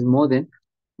non-Muslims, is more than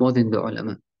more than the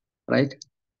ulama, right?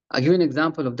 I'll give you an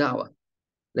example of da'wah.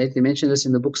 Right? They mention this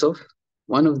in the books of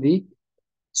one of the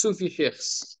Sufi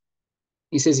sheikhs.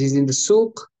 He says he's in the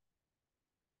souk,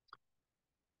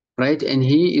 right? And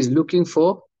he is looking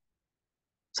for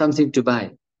something to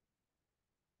buy.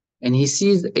 And he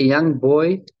sees a young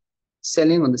boy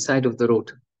selling on the side of the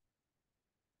road.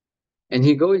 And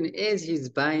he goes, and as he's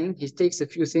buying, he takes a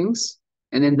few things,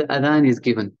 and then the adhan is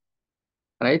given,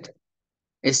 right?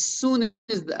 As soon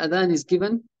as the adhan is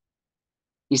given,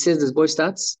 he says this boy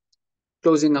starts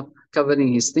closing up,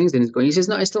 covering his things, and he's going. He says,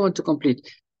 no, I still want to complete.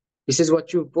 He says,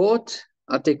 what you bought,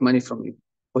 I'll take money from you.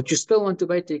 What you still want to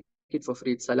buy, take it for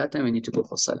free. It's salah time, I need to go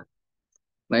for salah,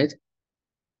 right?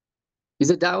 Is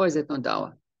it da'wah? Is it not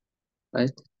da'wah?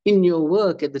 Right? In your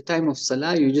work at the time of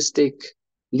salah, you just take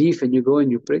leave and you go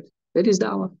and you pray. That is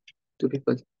da'wah to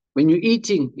people. When you're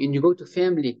eating and you go to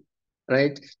family,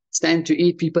 right? It's time to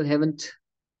eat. People haven't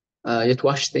yet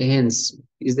washed their hands.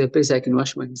 Is there a place I can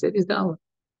wash my hands? That is da'wah.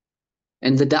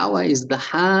 And the da'wah is the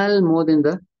hal more than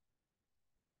the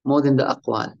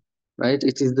aqwal, right?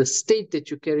 It is the state that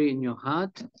you carry in your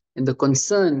heart and the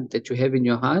concern that you have in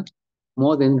your heart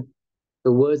more than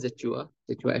the words that you are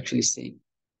actually saying.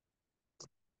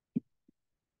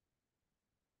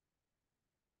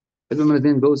 Umar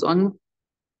then goes on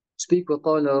speak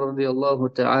وقال رضي الله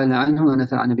تعالى عنه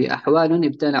ونفعنا بأحوال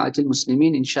ابتلعت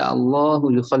المسلمين إن شاء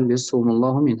الله يخلصهم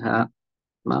الله منها.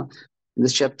 In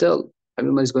this chapter,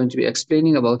 Umar is going to be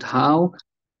explaining about how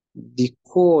the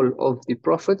call of the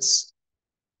prophets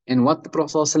and what the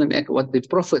Prophet, what the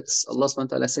prophets Allah subhanahu wa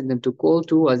ta'ala sent them to call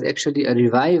to was actually a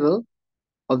revival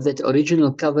of that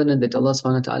original covenant that Allah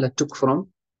subhanahu wa ta'ala took from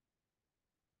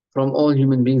all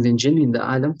human beings and jinn in the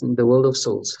alam, in the world of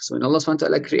souls. So when Allah subhanahu wa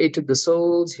ta'ala created the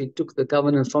souls, He took the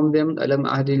covenant from them, Alam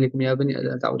ahdi likum ya bani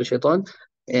alla ta'budu shaitan,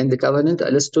 and the covenant,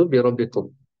 Alastu bi rabbikum,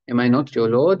 am I not your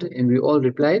Lord? And we all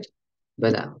replied,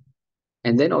 Bala.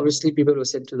 And then obviously people were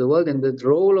sent to the world, and the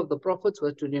role of the prophets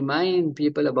was to remind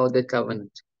people about that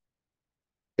covenant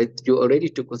that you already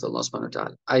took with Allah subhanahu wa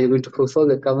ta'ala. Are you going to fulfill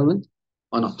that covenant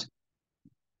or not?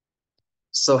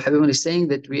 So Habib is saying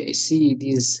that we see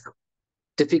these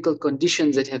difficult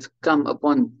conditions that have come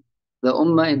upon the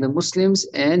ummah and the Muslims,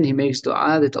 and he makes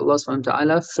dua that Allah subhanahu wa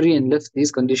ta'ala free and lift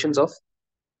these conditions off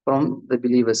from the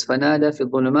believers. فَنَادَى فِي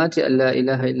الظُّلُمَاتِ أَلَّا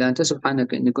إِلَهَ إِلَّا أَنْتَ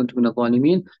سُبْحَانَكَ إِنِّي كُنْتُ مِنَ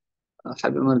الظَّالِمِينَ.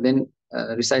 Habib then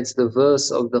recites the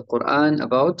verse of the Quran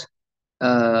about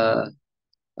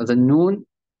the noon,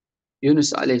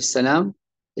 Yunus alayhi salam,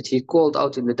 that he called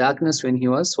out in the darkness when he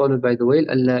was swallowed by the whale,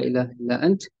 Allah ilaha illa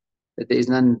ant, that there is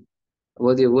none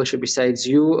worthy of worship besides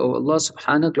you, O Allah,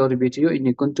 subhanahu, glory be to you,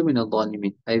 inni kuntu min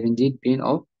al-dhalimin, I have indeed been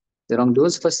of the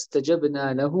wrongdoers.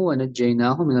 فَاسْتَجَبْنَا لَهُ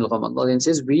وَنَجَّيْنَاهُ مِنَ الْغَمَّ. Allah then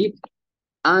says, we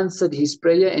answered his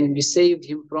prayer and we saved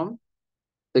him from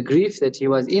the grief that he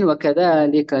was in.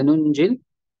 وَكَذَلِكَ نُنْجِلْ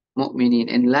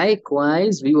مُؤْمِنِينَ. And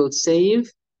likewise, we will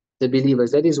save the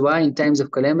believers. That is why in times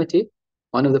of calamity,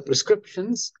 one of the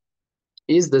prescriptions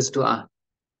is this dua.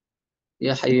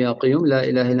 Ya Hayyu Ya Qayyum, La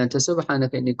ilaha illa anta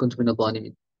subhanaka inni kuntu min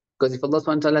al-dhalimin. Because if Allah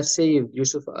subhanahu wa ta'ala saved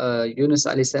Yunus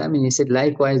alayhi salam, and he said,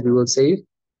 likewise we will save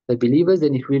the believers,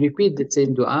 then if we repeat the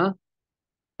same dua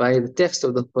by the text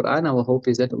of the Quran, our hope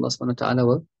is that Allah subhanahu wa ta'ala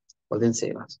will then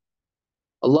save us.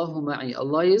 Allahu ma'i,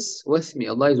 Allah is with me,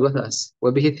 Allah is with us.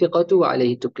 Wa bihi thiqatu wa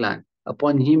alayhi tuklan.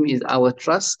 Upon Him is our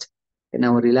trust and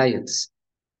our reliance.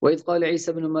 وَإِذْ قَالَ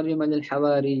عِيسَى بْنُ مَرْيَمَ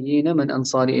لِلْحَوَارِيِّينَ مَنْ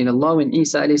أَنصَارِي إِلَى اللَّهِ. When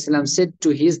Isa alayhi salam said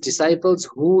to his disciples,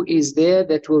 who is there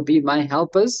that will be my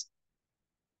helpers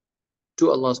to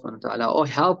Allah subhanahu wa ta'ala, or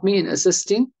help me in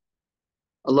assisting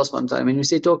Allah subhanahu wa ta'ala. When you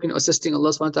say talking, assisting Allah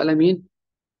subhanahu wa ta'ala, mean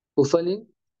fulfilling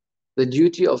the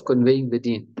duty of conveying the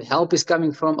deen. The help is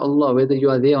coming from Allah, whether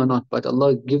you are there or not, but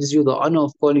Allah gives you the honor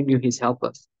of calling you His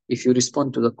helper if you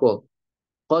respond to the call.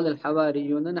 قال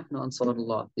الحواريون نحن أنصار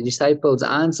الله. The disciples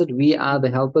answered, we are the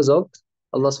helpers of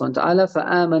Allah subhanahu wa ta'ala.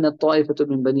 فآمنت طائفة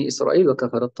من بني إسرائيل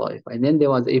وكفر الطائفة. And then there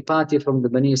was a party from the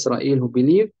Bani Israel who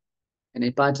believed, and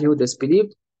a party who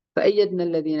disbelieved. فأيدنا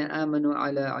الذين آمنوا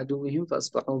على عدوهم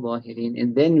فأصبحوا ظاهرين.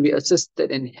 And then we assisted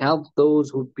and helped those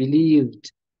who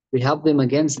believed. We helped them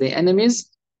against their enemies.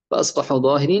 فأصبحوا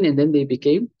ظاهرين. And then they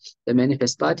became the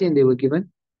manifest party, and they were given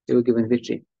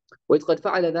victory. وإذ قد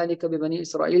فعل ذلك ببني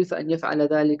إسرائيل فأن يفعل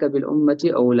ذلك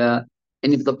بالأمة أولى.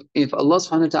 And if Allah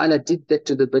subhanahu wa ta'ala did that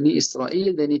to the Bani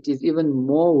Israel, then it is even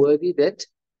more worthy that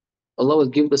Allah will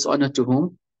give this honor to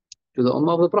whom? To the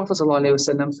Ummah of the Prophet sallallahu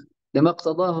alayhi wa sallam. لما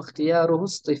اقتضاه اختياره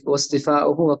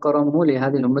واصطفاؤه وكرمه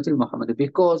لهذه الأمة المحمدية.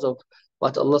 Because of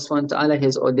what Allah subhanahu wa ta'ala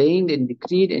has ordained and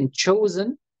decreed and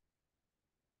chosen,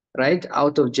 right,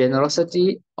 out of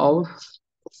generosity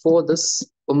for this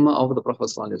Ummah of the Prophet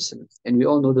ﷺ. And we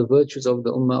all know the virtues of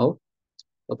the Ummah of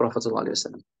the Prophet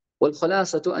ﷺ.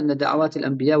 والخلاصة أن دعوات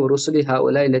الأنبياء ورسل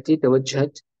هؤلاء التي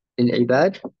توجهت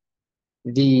للعباد,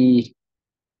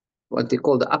 what they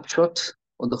call the upshot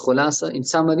or the khulasa, in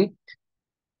summary,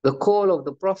 the call of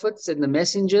the prophets and the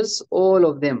messengers, all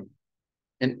of them,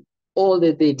 and all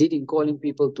that they did in calling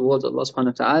people towards Allah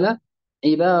subhanahu wa ta'ala,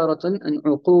 عبارة عن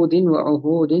عقود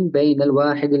وعهود بين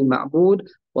الواحد المعبود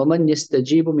ومن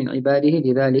يستجيب من عباده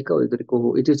لذلك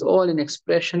ويدركه. It is all an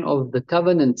expression of the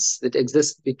covenants that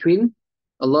exist between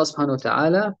Allah subhanahu wa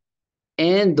ta'ala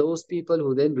and those people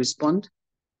who then respond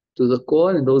to the call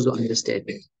and those who understand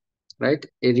it. Right?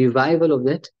 A revival of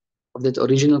that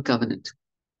original covenant.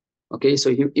 Okay, so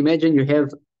you imagine you have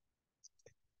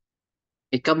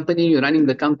a company, you're running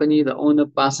the company, the owner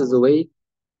passes away,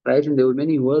 right? And there were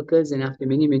many workers, and after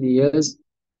many, many years,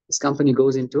 this company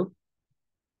goes into,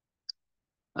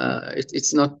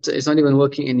 it's not even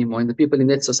working anymore. And the people in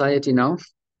that society now,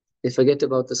 they forget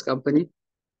about this company,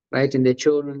 right? And their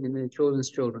children and their children's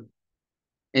children.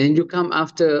 And then you come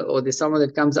after, or there's someone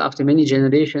that comes after many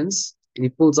generations, and he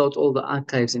pulls out all the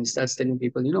archives and he starts telling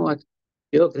people, you know what,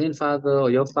 your grandfather or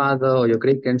your father or your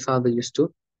great-grandfather used to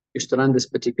run this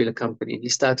particular company. And he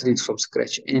started it from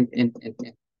scratch. And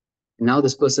now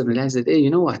this person realizes that, hey, you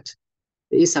know what,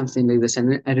 there is something like this.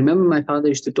 And I remember my father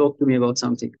used to talk to me about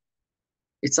something.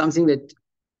 It's something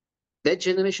that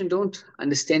generation don't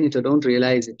understand it or don't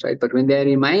realize it, right? But when they're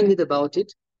reminded about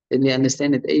it, then they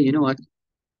understand that, hey, you know what,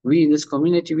 we in this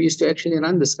community, we used to actually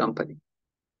run this company,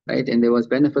 right? And there was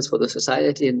benefits for the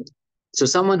society. And so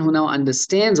someone who now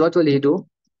understands, what will he do?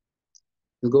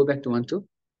 He'll go back to want to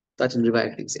start and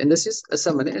revive things. And this is a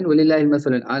summary. And walillahi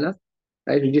al-mathalul a'la,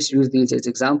 right? We just use these as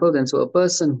examples. And so a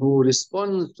person who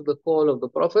responds to the call of the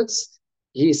prophets,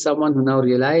 he is someone who now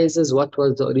realizes what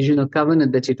was the original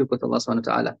covenant that he took with Allah subhanahu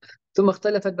wa ta'ala. ثم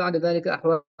اختلفت بعد ذلك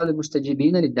أحوال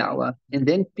المستجيبين للدعوة. And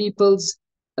then people's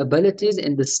abilities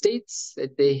and the states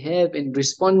that they have in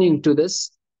responding to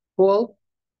this call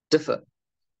differ.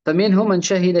 فمنهم من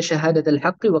شهد شهادة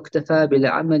الحق واكتفى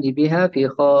بالعمل بها في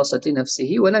خاصة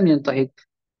نفسه ولم ينتهك.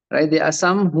 Right? There are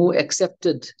some who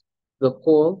accepted the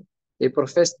call, they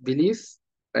professed belief,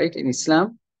 right, in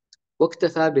Islam.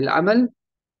 واكتفى بالعمل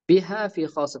بها في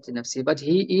خاصة نفسه. But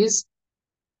he is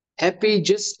happy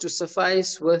just to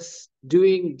suffice with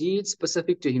doing deeds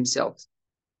specific to himself.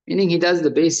 Meaning he does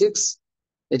the basics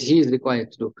that he is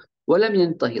required to do. وَلَمْ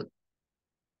يَنْتَهِض.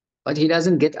 But he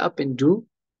doesn't get up and do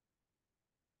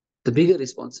the bigger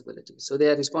responsibilities. So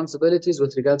there are responsibilities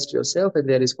with regards to yourself, and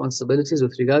there are responsibilities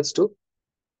with regards to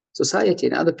society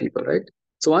and other people, right?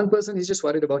 So one person, he's just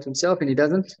worried about himself and he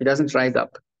doesn't rise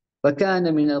up. فَكَانَ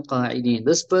مِنَ الْقَاعِدِينَ.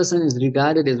 This person is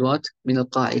regarded as what? مِنَ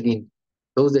الْقَاعِدِينَ.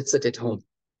 Those that sit at home.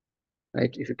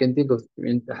 Right? If you can think of,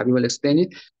 when Habib will explain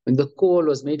it, when the call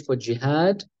was made for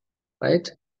jihad, right?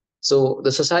 So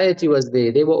the society was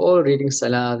there. They were all reading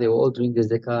salah, they were all doing the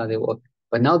zakah,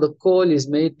 but now the call is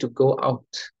made to go out,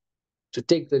 to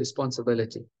take the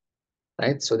responsibility,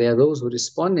 right? So there are those who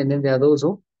respond, and then there are those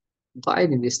who hide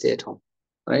and they stay at home,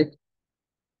 right?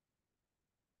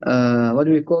 What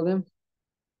do we call them?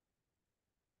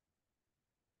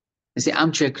 They say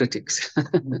armchair critics,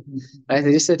 right?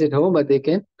 They just sit at home, but they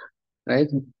can, right?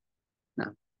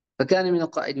 No. فكان من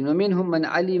القائدين ومنهم من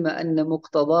علم أن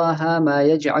مقتضاها ما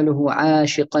يجعله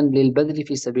عاشقا للبذل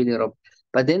في سبيل رب.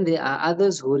 But then there are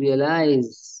others who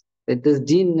realize that this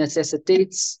deen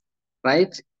necessitates,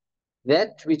 right,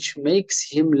 that which makes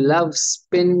him love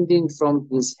spending from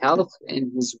his health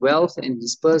and his wealth and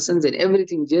his persons and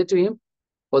everything dear to him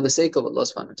for the sake of Allah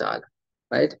subhanahu wa ta'ala,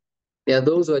 right? There are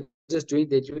those who are just doing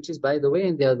their duties, by the way,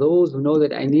 and there are those who know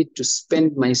that I need to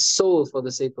spend my soul for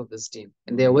the sake of this deen,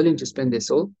 and they are willing to spend their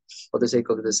soul for the sake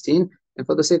of this deen and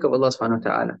for the sake of Allah subhanahu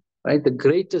wa ta'ala, right? The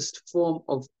greatest form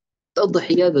of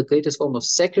tadhiyah, the greatest form of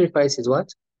sacrifice is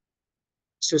what?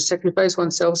 To sacrifice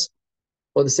oneself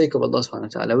for the sake of Allah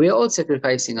subhanahu wa ta'ala. We are all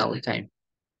sacrificing our time,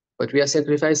 but we are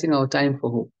sacrificing our time for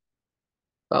who?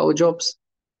 For our jobs,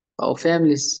 for our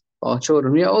families, for our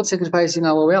children. We are all sacrificing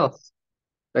our wealth,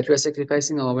 but we are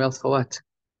sacrificing our wealth for what?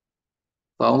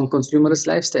 For our own consumerist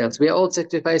lifestyles. We are all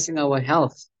sacrificing our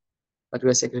health, but we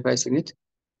are sacrificing it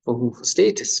for who? For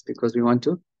status, because we want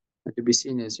to be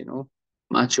seen as, you know,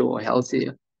 macho or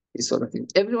healthy, these sort of things.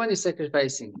 Everyone is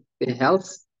sacrificing their health,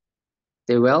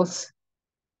 their wealth,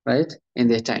 right,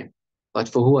 and their time. But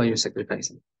for who are you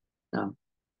sacrificing? Now,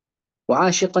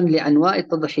 وعاشقا لأنواع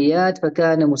التضحيات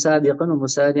فكان مسابقا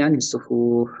ومسارعا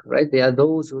للصفوف. Right? There are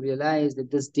those who realize that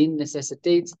this deen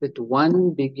necessitates that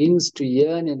one begins to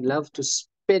yearn and love to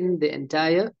spend the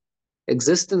entire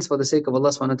existence for the sake of Allah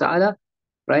subhanahu wa ta'ala,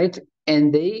 right?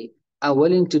 And they are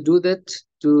willing to do that,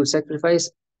 to sacrifice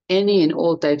any and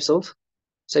all types of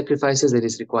sacrifices that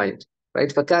is required. Right?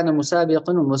 فَكَانَ مُسَابِقًا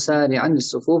وَمُسَارِعًا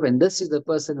لِلصُّفُوفِ. And this is the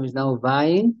person who is now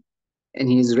vying and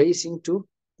he is racing to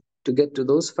get to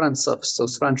those front safs,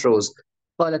 those front rows.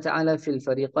 قال تعالى في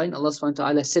الفريقين. Allah subhanahu wa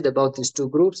ta'ala said about these two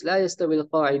groups, لا يستوي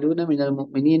القاعدون من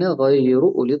المؤمنين غير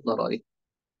أولي الضرر.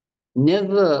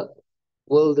 Never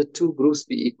will the two groups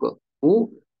be equal.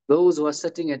 Who? Those who are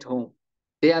sitting at home.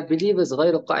 They are believers.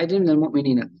 غير القاعدين من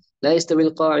المؤمنين. لا يستوي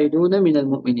القاعدون من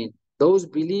المؤمنين. Those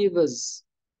believers,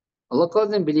 Allah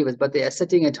calls them believers, but they are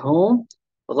sitting at home.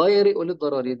 غير أولي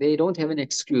الضرر. They don't have an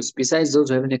excuse. Besides those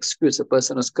who have an excuse, a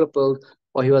person was crippled,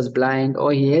 or he was blind,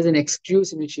 or he has an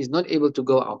excuse in which he's not able to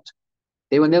go out.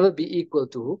 They will never be equal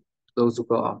to those who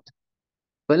go out.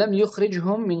 فَلَمْ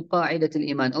يُخْرِجْهُمْ مِنْ قَاعِدَةِ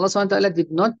الْإِيمَانِ. Allah subhanahu wa ta'ala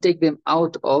did not take them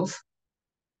out of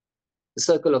the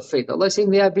circle of faith. Allah is saying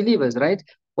they are believers, right?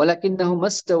 وَلَكِنَّهُمْ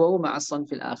مَسْتَوَوْا مَعَ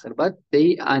الصَّنْفِ الْآخِرِ. But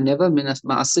they are never مَعَ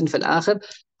الصِّنْفِ الْآخِرِ.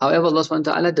 However, Allah subhanahu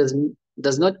wa ta'ala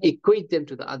does not equate them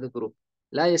to the other group.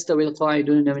 لا يستوي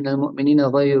القاعدون من المؤمنين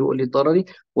غير أولي الضرر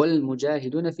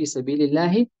والمجاهدون في سبيل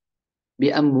الله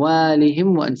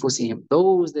بأموالهم وأنفسهم.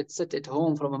 Those that sit at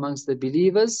home from amongst the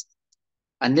believers,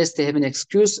 unless they have an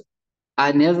excuse,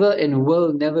 are never and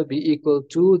will never be equal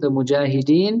to the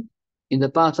mujahideen in the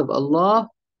path of Allah.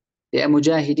 They are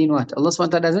mujahideen what? Allah subhanahu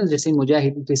wa ta'ala doesn't just say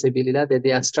mujahideen fi sabilillah, that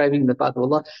they are striving in the path of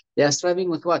Allah. They are striving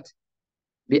with what?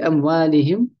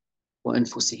 بأموالهم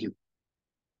وأنفسهم.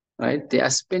 Right? They are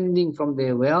spending from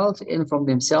their wealth and from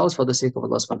themselves for the sake of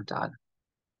Allah subhanahu wa ta'ala.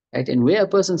 Right? And where a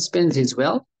person spends his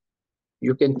wealth,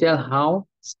 you can tell how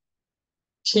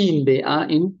keen they are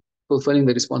in fulfilling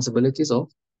the responsibilities of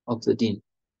the deen.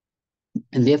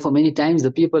 And therefore, many times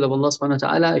the people of Allah subhanahu wa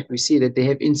ta'ala, if we see that they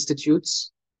have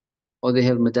institutes or they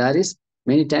have madaris,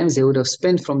 many times they would have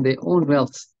spent from their own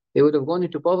wealth. They would have gone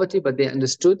into poverty, but they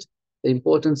understood the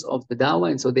importance of the da'wah,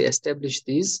 and so they established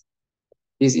these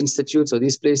institutes or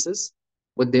these places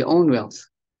with their own wealth,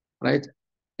 right?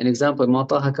 An example,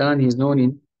 Mataha Khan, he's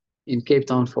known in Cape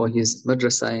Town for his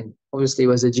madrasa, and obviously he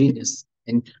was a genius.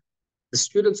 And the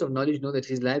students of knowledge know that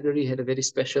his library had a very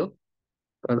special,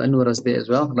 Anwar was there as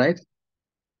well, right?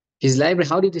 His library,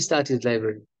 how did he start his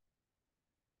library?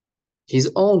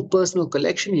 His own personal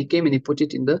collection, he came and he put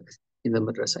it in the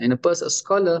madrasa. And a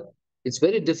scholar, it's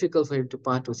very difficult for him to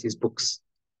part with his books,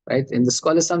 right? And the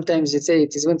scholars sometimes, they say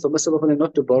it is even permissible for them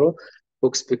not to borrow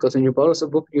books, because when you borrow a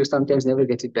book, you sometimes never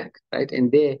get it back, right?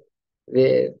 And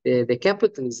their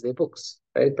capital is their books,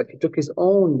 right? But he took his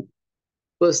own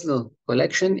personal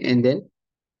collection and then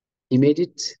he made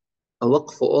it a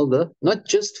waqf for all not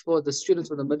just for the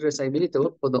students of the madrasa, he made it a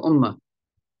waqf for the ummah,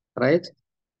 right?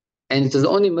 And it was the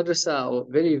only madrasa, or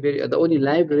the only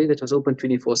library that was open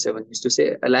 24/7. Used to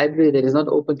say a library that is not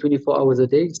open 24 hours a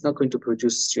day, it's not going to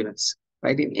produce students,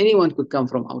 right? And anyone could come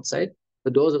from outside.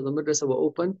 The doors of the madrasa were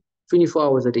open 24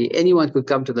 hours a day. Anyone could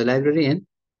come to the library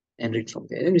and read from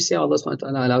there. And then we see Allah subhanahu wa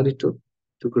ta'ala allowed it to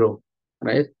grow,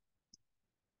 right?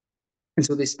 And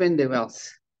so they spend their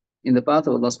wealth in the path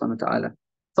of Allah subhanahu wa ta'ala.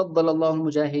 فضل الله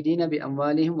المجاهدين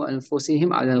بأموالهم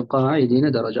وأنفسهم على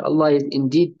القاعدين درجة. Allah has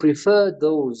indeed preferred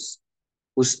those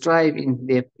who strive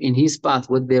in His path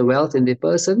with their wealth and their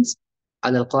persons,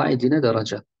 على القاعدين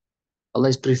درجة. Allah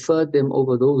has preferred them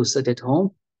over those who sit at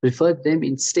home, preferred them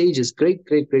in stages, great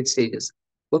stages.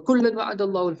 وَكُلًّا وَعَدَ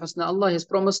اللَّهُ الْحُسْنَى. Allah has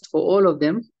promised for all of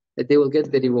them that they will get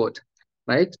the reward,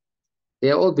 right?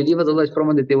 They are all believers. Allah has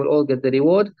promised that they will all get the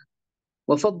reward.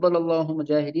 وَفَضَّلَ اللَّهُ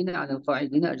مُجَاهِدِينَ عَلَى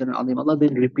الْقَاعِدِينَ أَجْرًا عَظِيمًا. Allah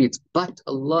then repeats, but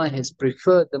Allah has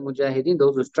preferred the mujahideen,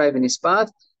 those who strive in His path,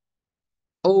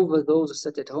 over those who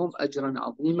sit at home, أَجْرًا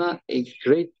عَظِيمًا, a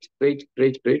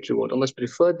great reward. Allah has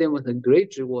preferred them with a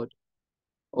great reward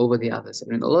over the others.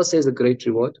 When Allah says a great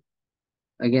reward,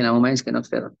 again, our minds cannot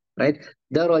fathom, right?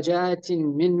 دَرَجَاتٍ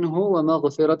مِّنْهُ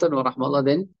وَمَغْفِرَةً وَرَحْمَةً. Allah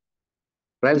then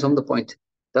drives home the point.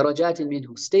 دَرَجَاتٍ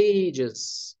مِّنْهُ,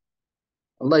 stages.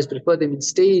 Allah has preferred them in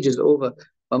stages over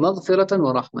وَمَغْفِرَةً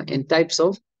وَرَحْمَةً, in types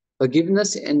of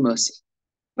forgiveness and mercy,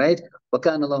 right?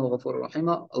 وَكَانَ اللَّهُ غَفُورًا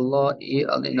رَحِيمًا.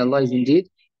 Allah is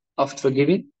indeed oft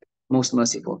forgiving, most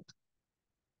merciful.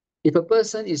 If a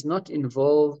person is not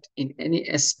involved in any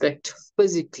aspect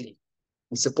physically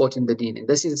in supporting the deen, and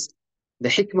this is the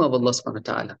hikmah of Allah subhanahu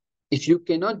wa ta'ala, if you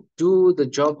cannot do the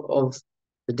job of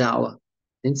the da'wah,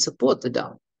 then support the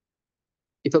da'wah.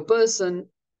 If a person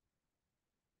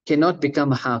cannot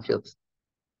become a hafidh,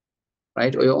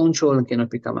 right, or your own children cannot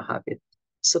become a hafidh,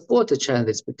 support a child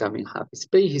that's becoming a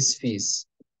hafidh, pay his fees,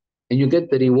 and you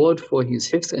get the reward for his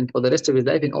hifz and for the rest of his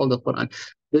life in all the Quran.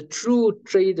 The true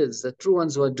traders, the true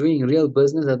ones who are doing real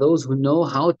business, are those who know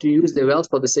how to use their wealth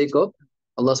for the sake of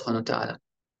Allah subhanahu wa ta'ala.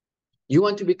 You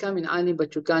want to become an alim,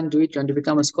 but you can't do it. You want to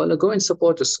become a scholar, go and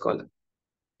support a scholar.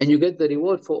 And you get the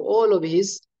reward for all of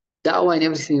his da'wah and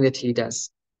everything that he does.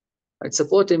 Right?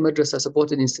 Support a madrasa,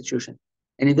 support an institution.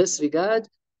 And in this regard,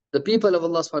 the people of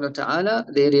Allah subhanahu wa ta'ala,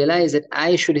 they realize that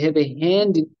I should have a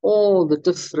hand in all the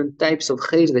different types of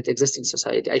khair that exist in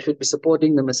society. I should be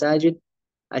supporting the masajid.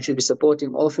 I should be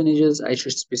supporting orphanages. I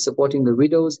should be supporting the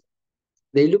widows.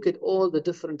 They look at all the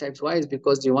different types. Why? Is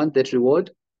because they want that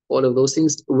reward, all of those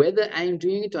things, whether I'm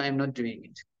doing it or I'm not doing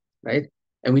it, right?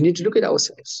 And we need to look at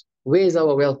ourselves. Where is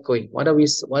our wealth going? What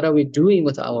are we doing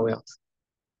with our wealth?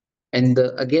 And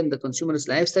again, the consumerist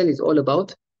lifestyle is all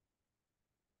about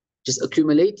just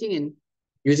accumulating and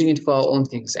using it for our own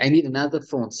things. I need another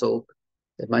phone, so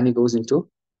that money goes into,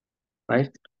 right?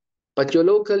 But your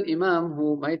local imam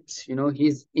who might,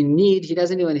 he's in need, he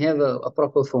doesn't even have a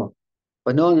proper phone.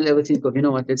 But no one will ever think of, you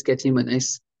know what, let's get him a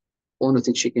nice phone with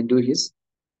which he can do his,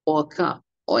 or a car,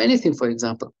 or anything, for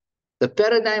example. The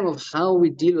paradigm of how we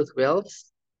deal with wealth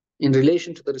in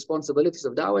relation to the responsibilities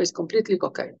of da'wah is completely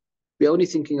cockeyed. We are only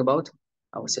thinking about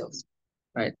ourselves,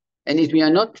 right? And if we are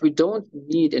not, we don't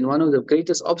need, and one of the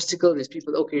greatest obstacles is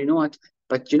people, okay, you know what,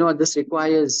 but you know what, this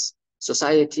requires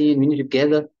society and we need to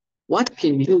gather. What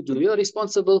can you do? You're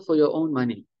responsible for your own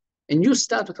money. And you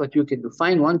start with what you can do.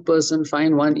 Find one person,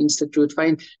 find one institute,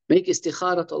 make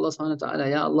istikhara to Allah subhanahu wa ta'ala.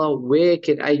 Ya Allah, where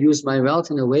can I use my wealth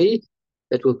in a way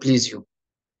that will please you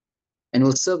and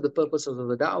will serve the purposes of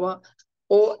the da'wah?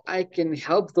 Or I can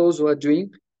help those who are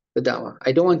doing the da'wah.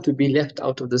 I don't want to be left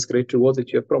out of this great reward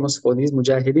that you have promised for these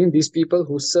mujahideen, these people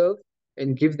who serve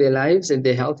and give their lives and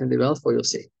their health and their wealth for your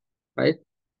sake, right?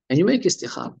 And you make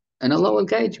istikhara, and Allah will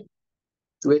guide you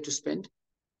to where to spend.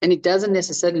 And it doesn't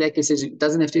necessarily, like I said, it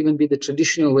doesn't have to even be the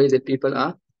traditional way that people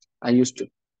are used to.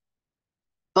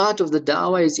 Part of the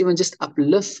da'wah is even just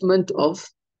upliftment of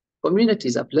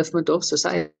communities, upliftment of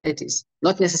societies.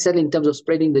 Not necessarily in terms of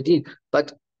spreading the deen,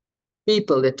 but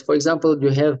people that, for example, you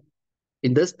have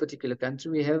in this particular country,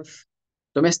 we have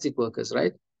domestic workers,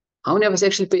 right? How many of us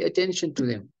actually pay attention to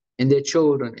them and their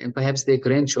children and perhaps their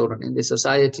grandchildren and the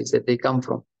societies that they come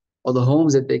from, or the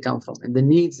homes that they come from, and the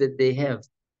needs that they have,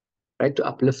 right? To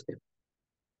uplift them.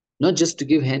 Not just to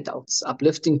give handouts,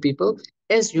 uplifting people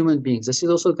as human beings. This is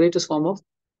also the greatest form of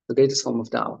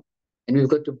da'wah. And we've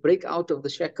got to break out of the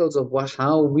shackles of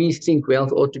how we think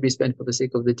wealth ought to be spent for the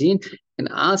sake of the deen, and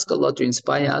ask Allah to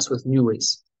inspire us with new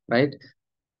ways, right?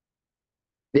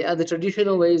 There are the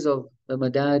traditional ways of the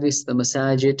madaris, the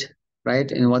masajid, right?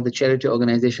 And what the charity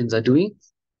organizations are doing.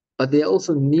 But there are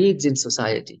also needs in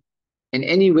society. And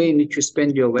any way in which you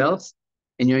spend your wealth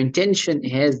and your intention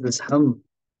has this hum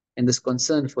and this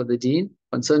concern for the deen,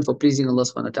 concern for pleasing Allah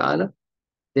subhanahu wa ta'ala,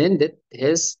 then that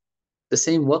has the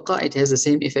same waqa, it has the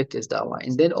same effect as da'wah.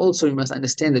 And then also we must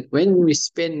understand that when we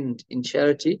spend in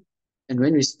charity and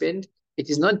when we spend, it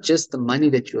is not just the money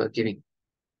that you are giving.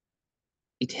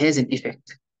 It has an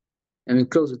effect. And we'll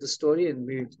close with the story and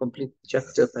we'll complete the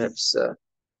chapter perhaps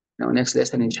in our next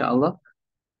lesson, inshallah.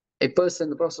 A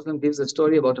person, the Prophet gives a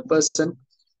story about a person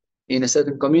in a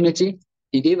certain community.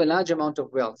 He gave a large amount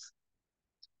of wealth.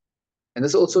 And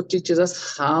this also teaches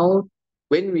us how,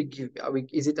 when we give,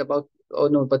 is it about, oh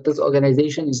no, but this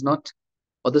organization is not,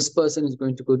 or this person is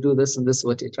going to go do this and this,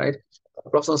 what it, right? The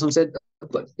Prophet said,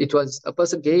 it was a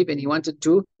person gave and he wanted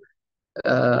to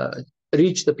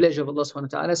reach the pleasure of Allah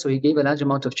subhanahu wa ta'ala, so he gave a large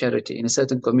amount of charity in a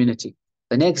certain community.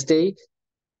 The next day,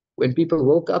 when people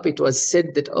woke up, it was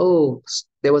said that, oh,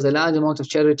 there was a large amount of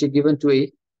charity given to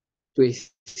a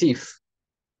thief.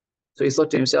 So he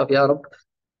thought to himself, Ya Rabb,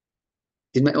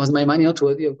 was my money not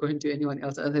worthy of going to anyone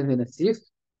else other than a thief?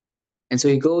 And so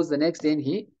he goes the next day and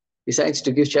he decides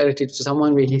to give charity to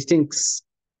someone where he thinks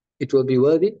it will be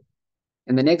worthy.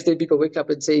 And the next day people wake up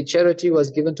and say, charity was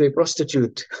given to a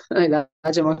prostitute. A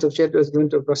large amount of charity was given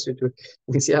to a prostitute.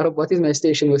 And he says, Ya Rabb, what is my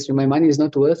station with you? My money is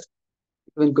not worth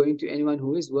even going to anyone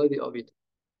who is worthy of it.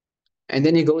 And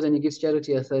then he goes and he gives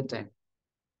charity a third time.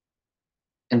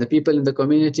 And the people in the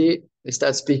community, they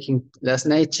start speaking. Last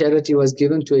night, charity was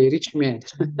given to a rich man.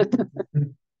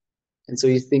 And so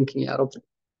he's thinking, Ya Rabb,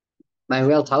 my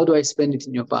wealth, how do I spend it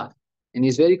in your path? And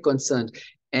he's very concerned.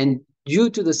 And due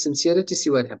to the sincerity, see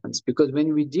what happens. Because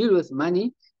when we deal with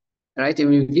money, right, and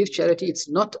we give charity, it's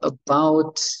not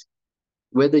about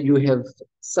whether you have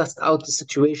sussed out the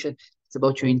situation. It's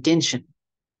about your intention.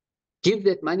 Give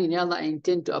that money, and Ya Allah, I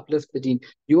intend to uplift the deen.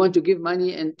 You want to give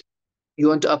money and you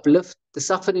want to uplift the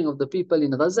suffering of the people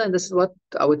in Gaza, and this is what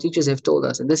our teachers have told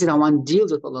us. And this is how one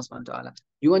deals with Allah subhanahu wa ta'ala.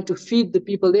 You want to feed the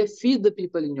people there, feed the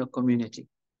people in your community.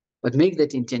 But make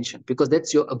that intention, because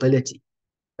that's your ability,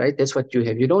 right? That's what you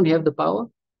have. You don't have the power,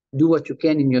 do what you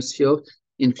can in your sphere of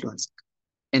influence.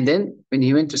 And then when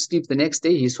he went to sleep the next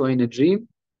day, he saw in a dream,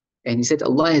 and he said,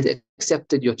 Allah has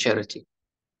accepted your charity.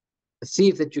 The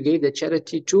thief that you gave the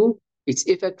charity to, its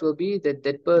effect will be that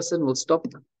that person will stop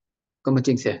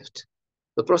committing theft.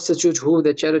 The prostitute who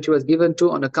the charity was given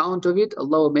to, on account of it,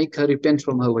 Allah will make her repent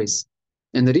from her ways.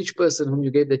 And the rich person whom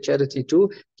you gave the charity to,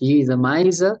 he is a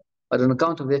miser, but on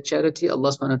account of that charity,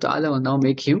 Allah subhanahu wa ta'ala will now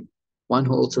make him one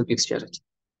who also gives charity.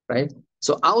 Right?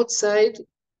 So outside,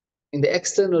 in the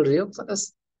external realm, for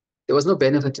us, there was no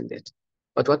benefit in that.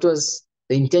 But what was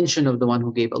the intention of the one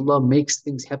who gave? Allah makes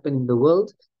things happen in the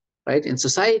world, right? And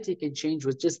society can change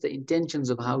with just the intentions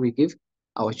of how we give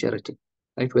our charity,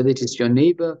 right? Whether it is your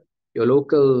neighbor, your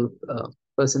local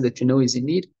person that you know is in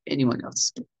need, anyone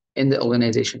else, in the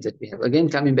organizations that we have. Again,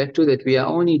 coming back to that, we are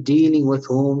only dealing with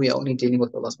whom? We are only dealing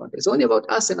with Allah subhanahu wa ta'ala. It's only about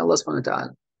us and Allah subhanahu wa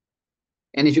ta'ala.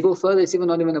 And if you go further, it's even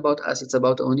not even about us, it's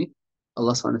about only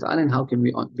Allah subhanahu wa ta'ala, and how can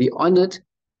we be honored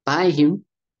by Him,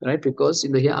 right? Because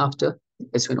in the hereafter,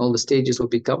 that's when all the stages will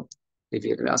become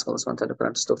revealed. We ask Allah subhanahu wa ta'ala for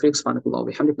us tawfiq. Subhanakallah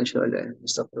wa bihamdik, nashhadu an la ilaha illa anta,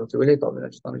 nastaghfiruka wa natubu ilayk. Wa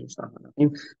billahi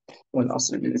tawfiq. Wal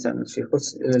 'asri, innal insana lafi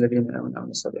khusr, illa alladhina amanu wa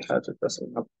 'amilus salihati wa tawasaw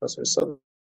bil haqqi wa tawasaw bis sabr.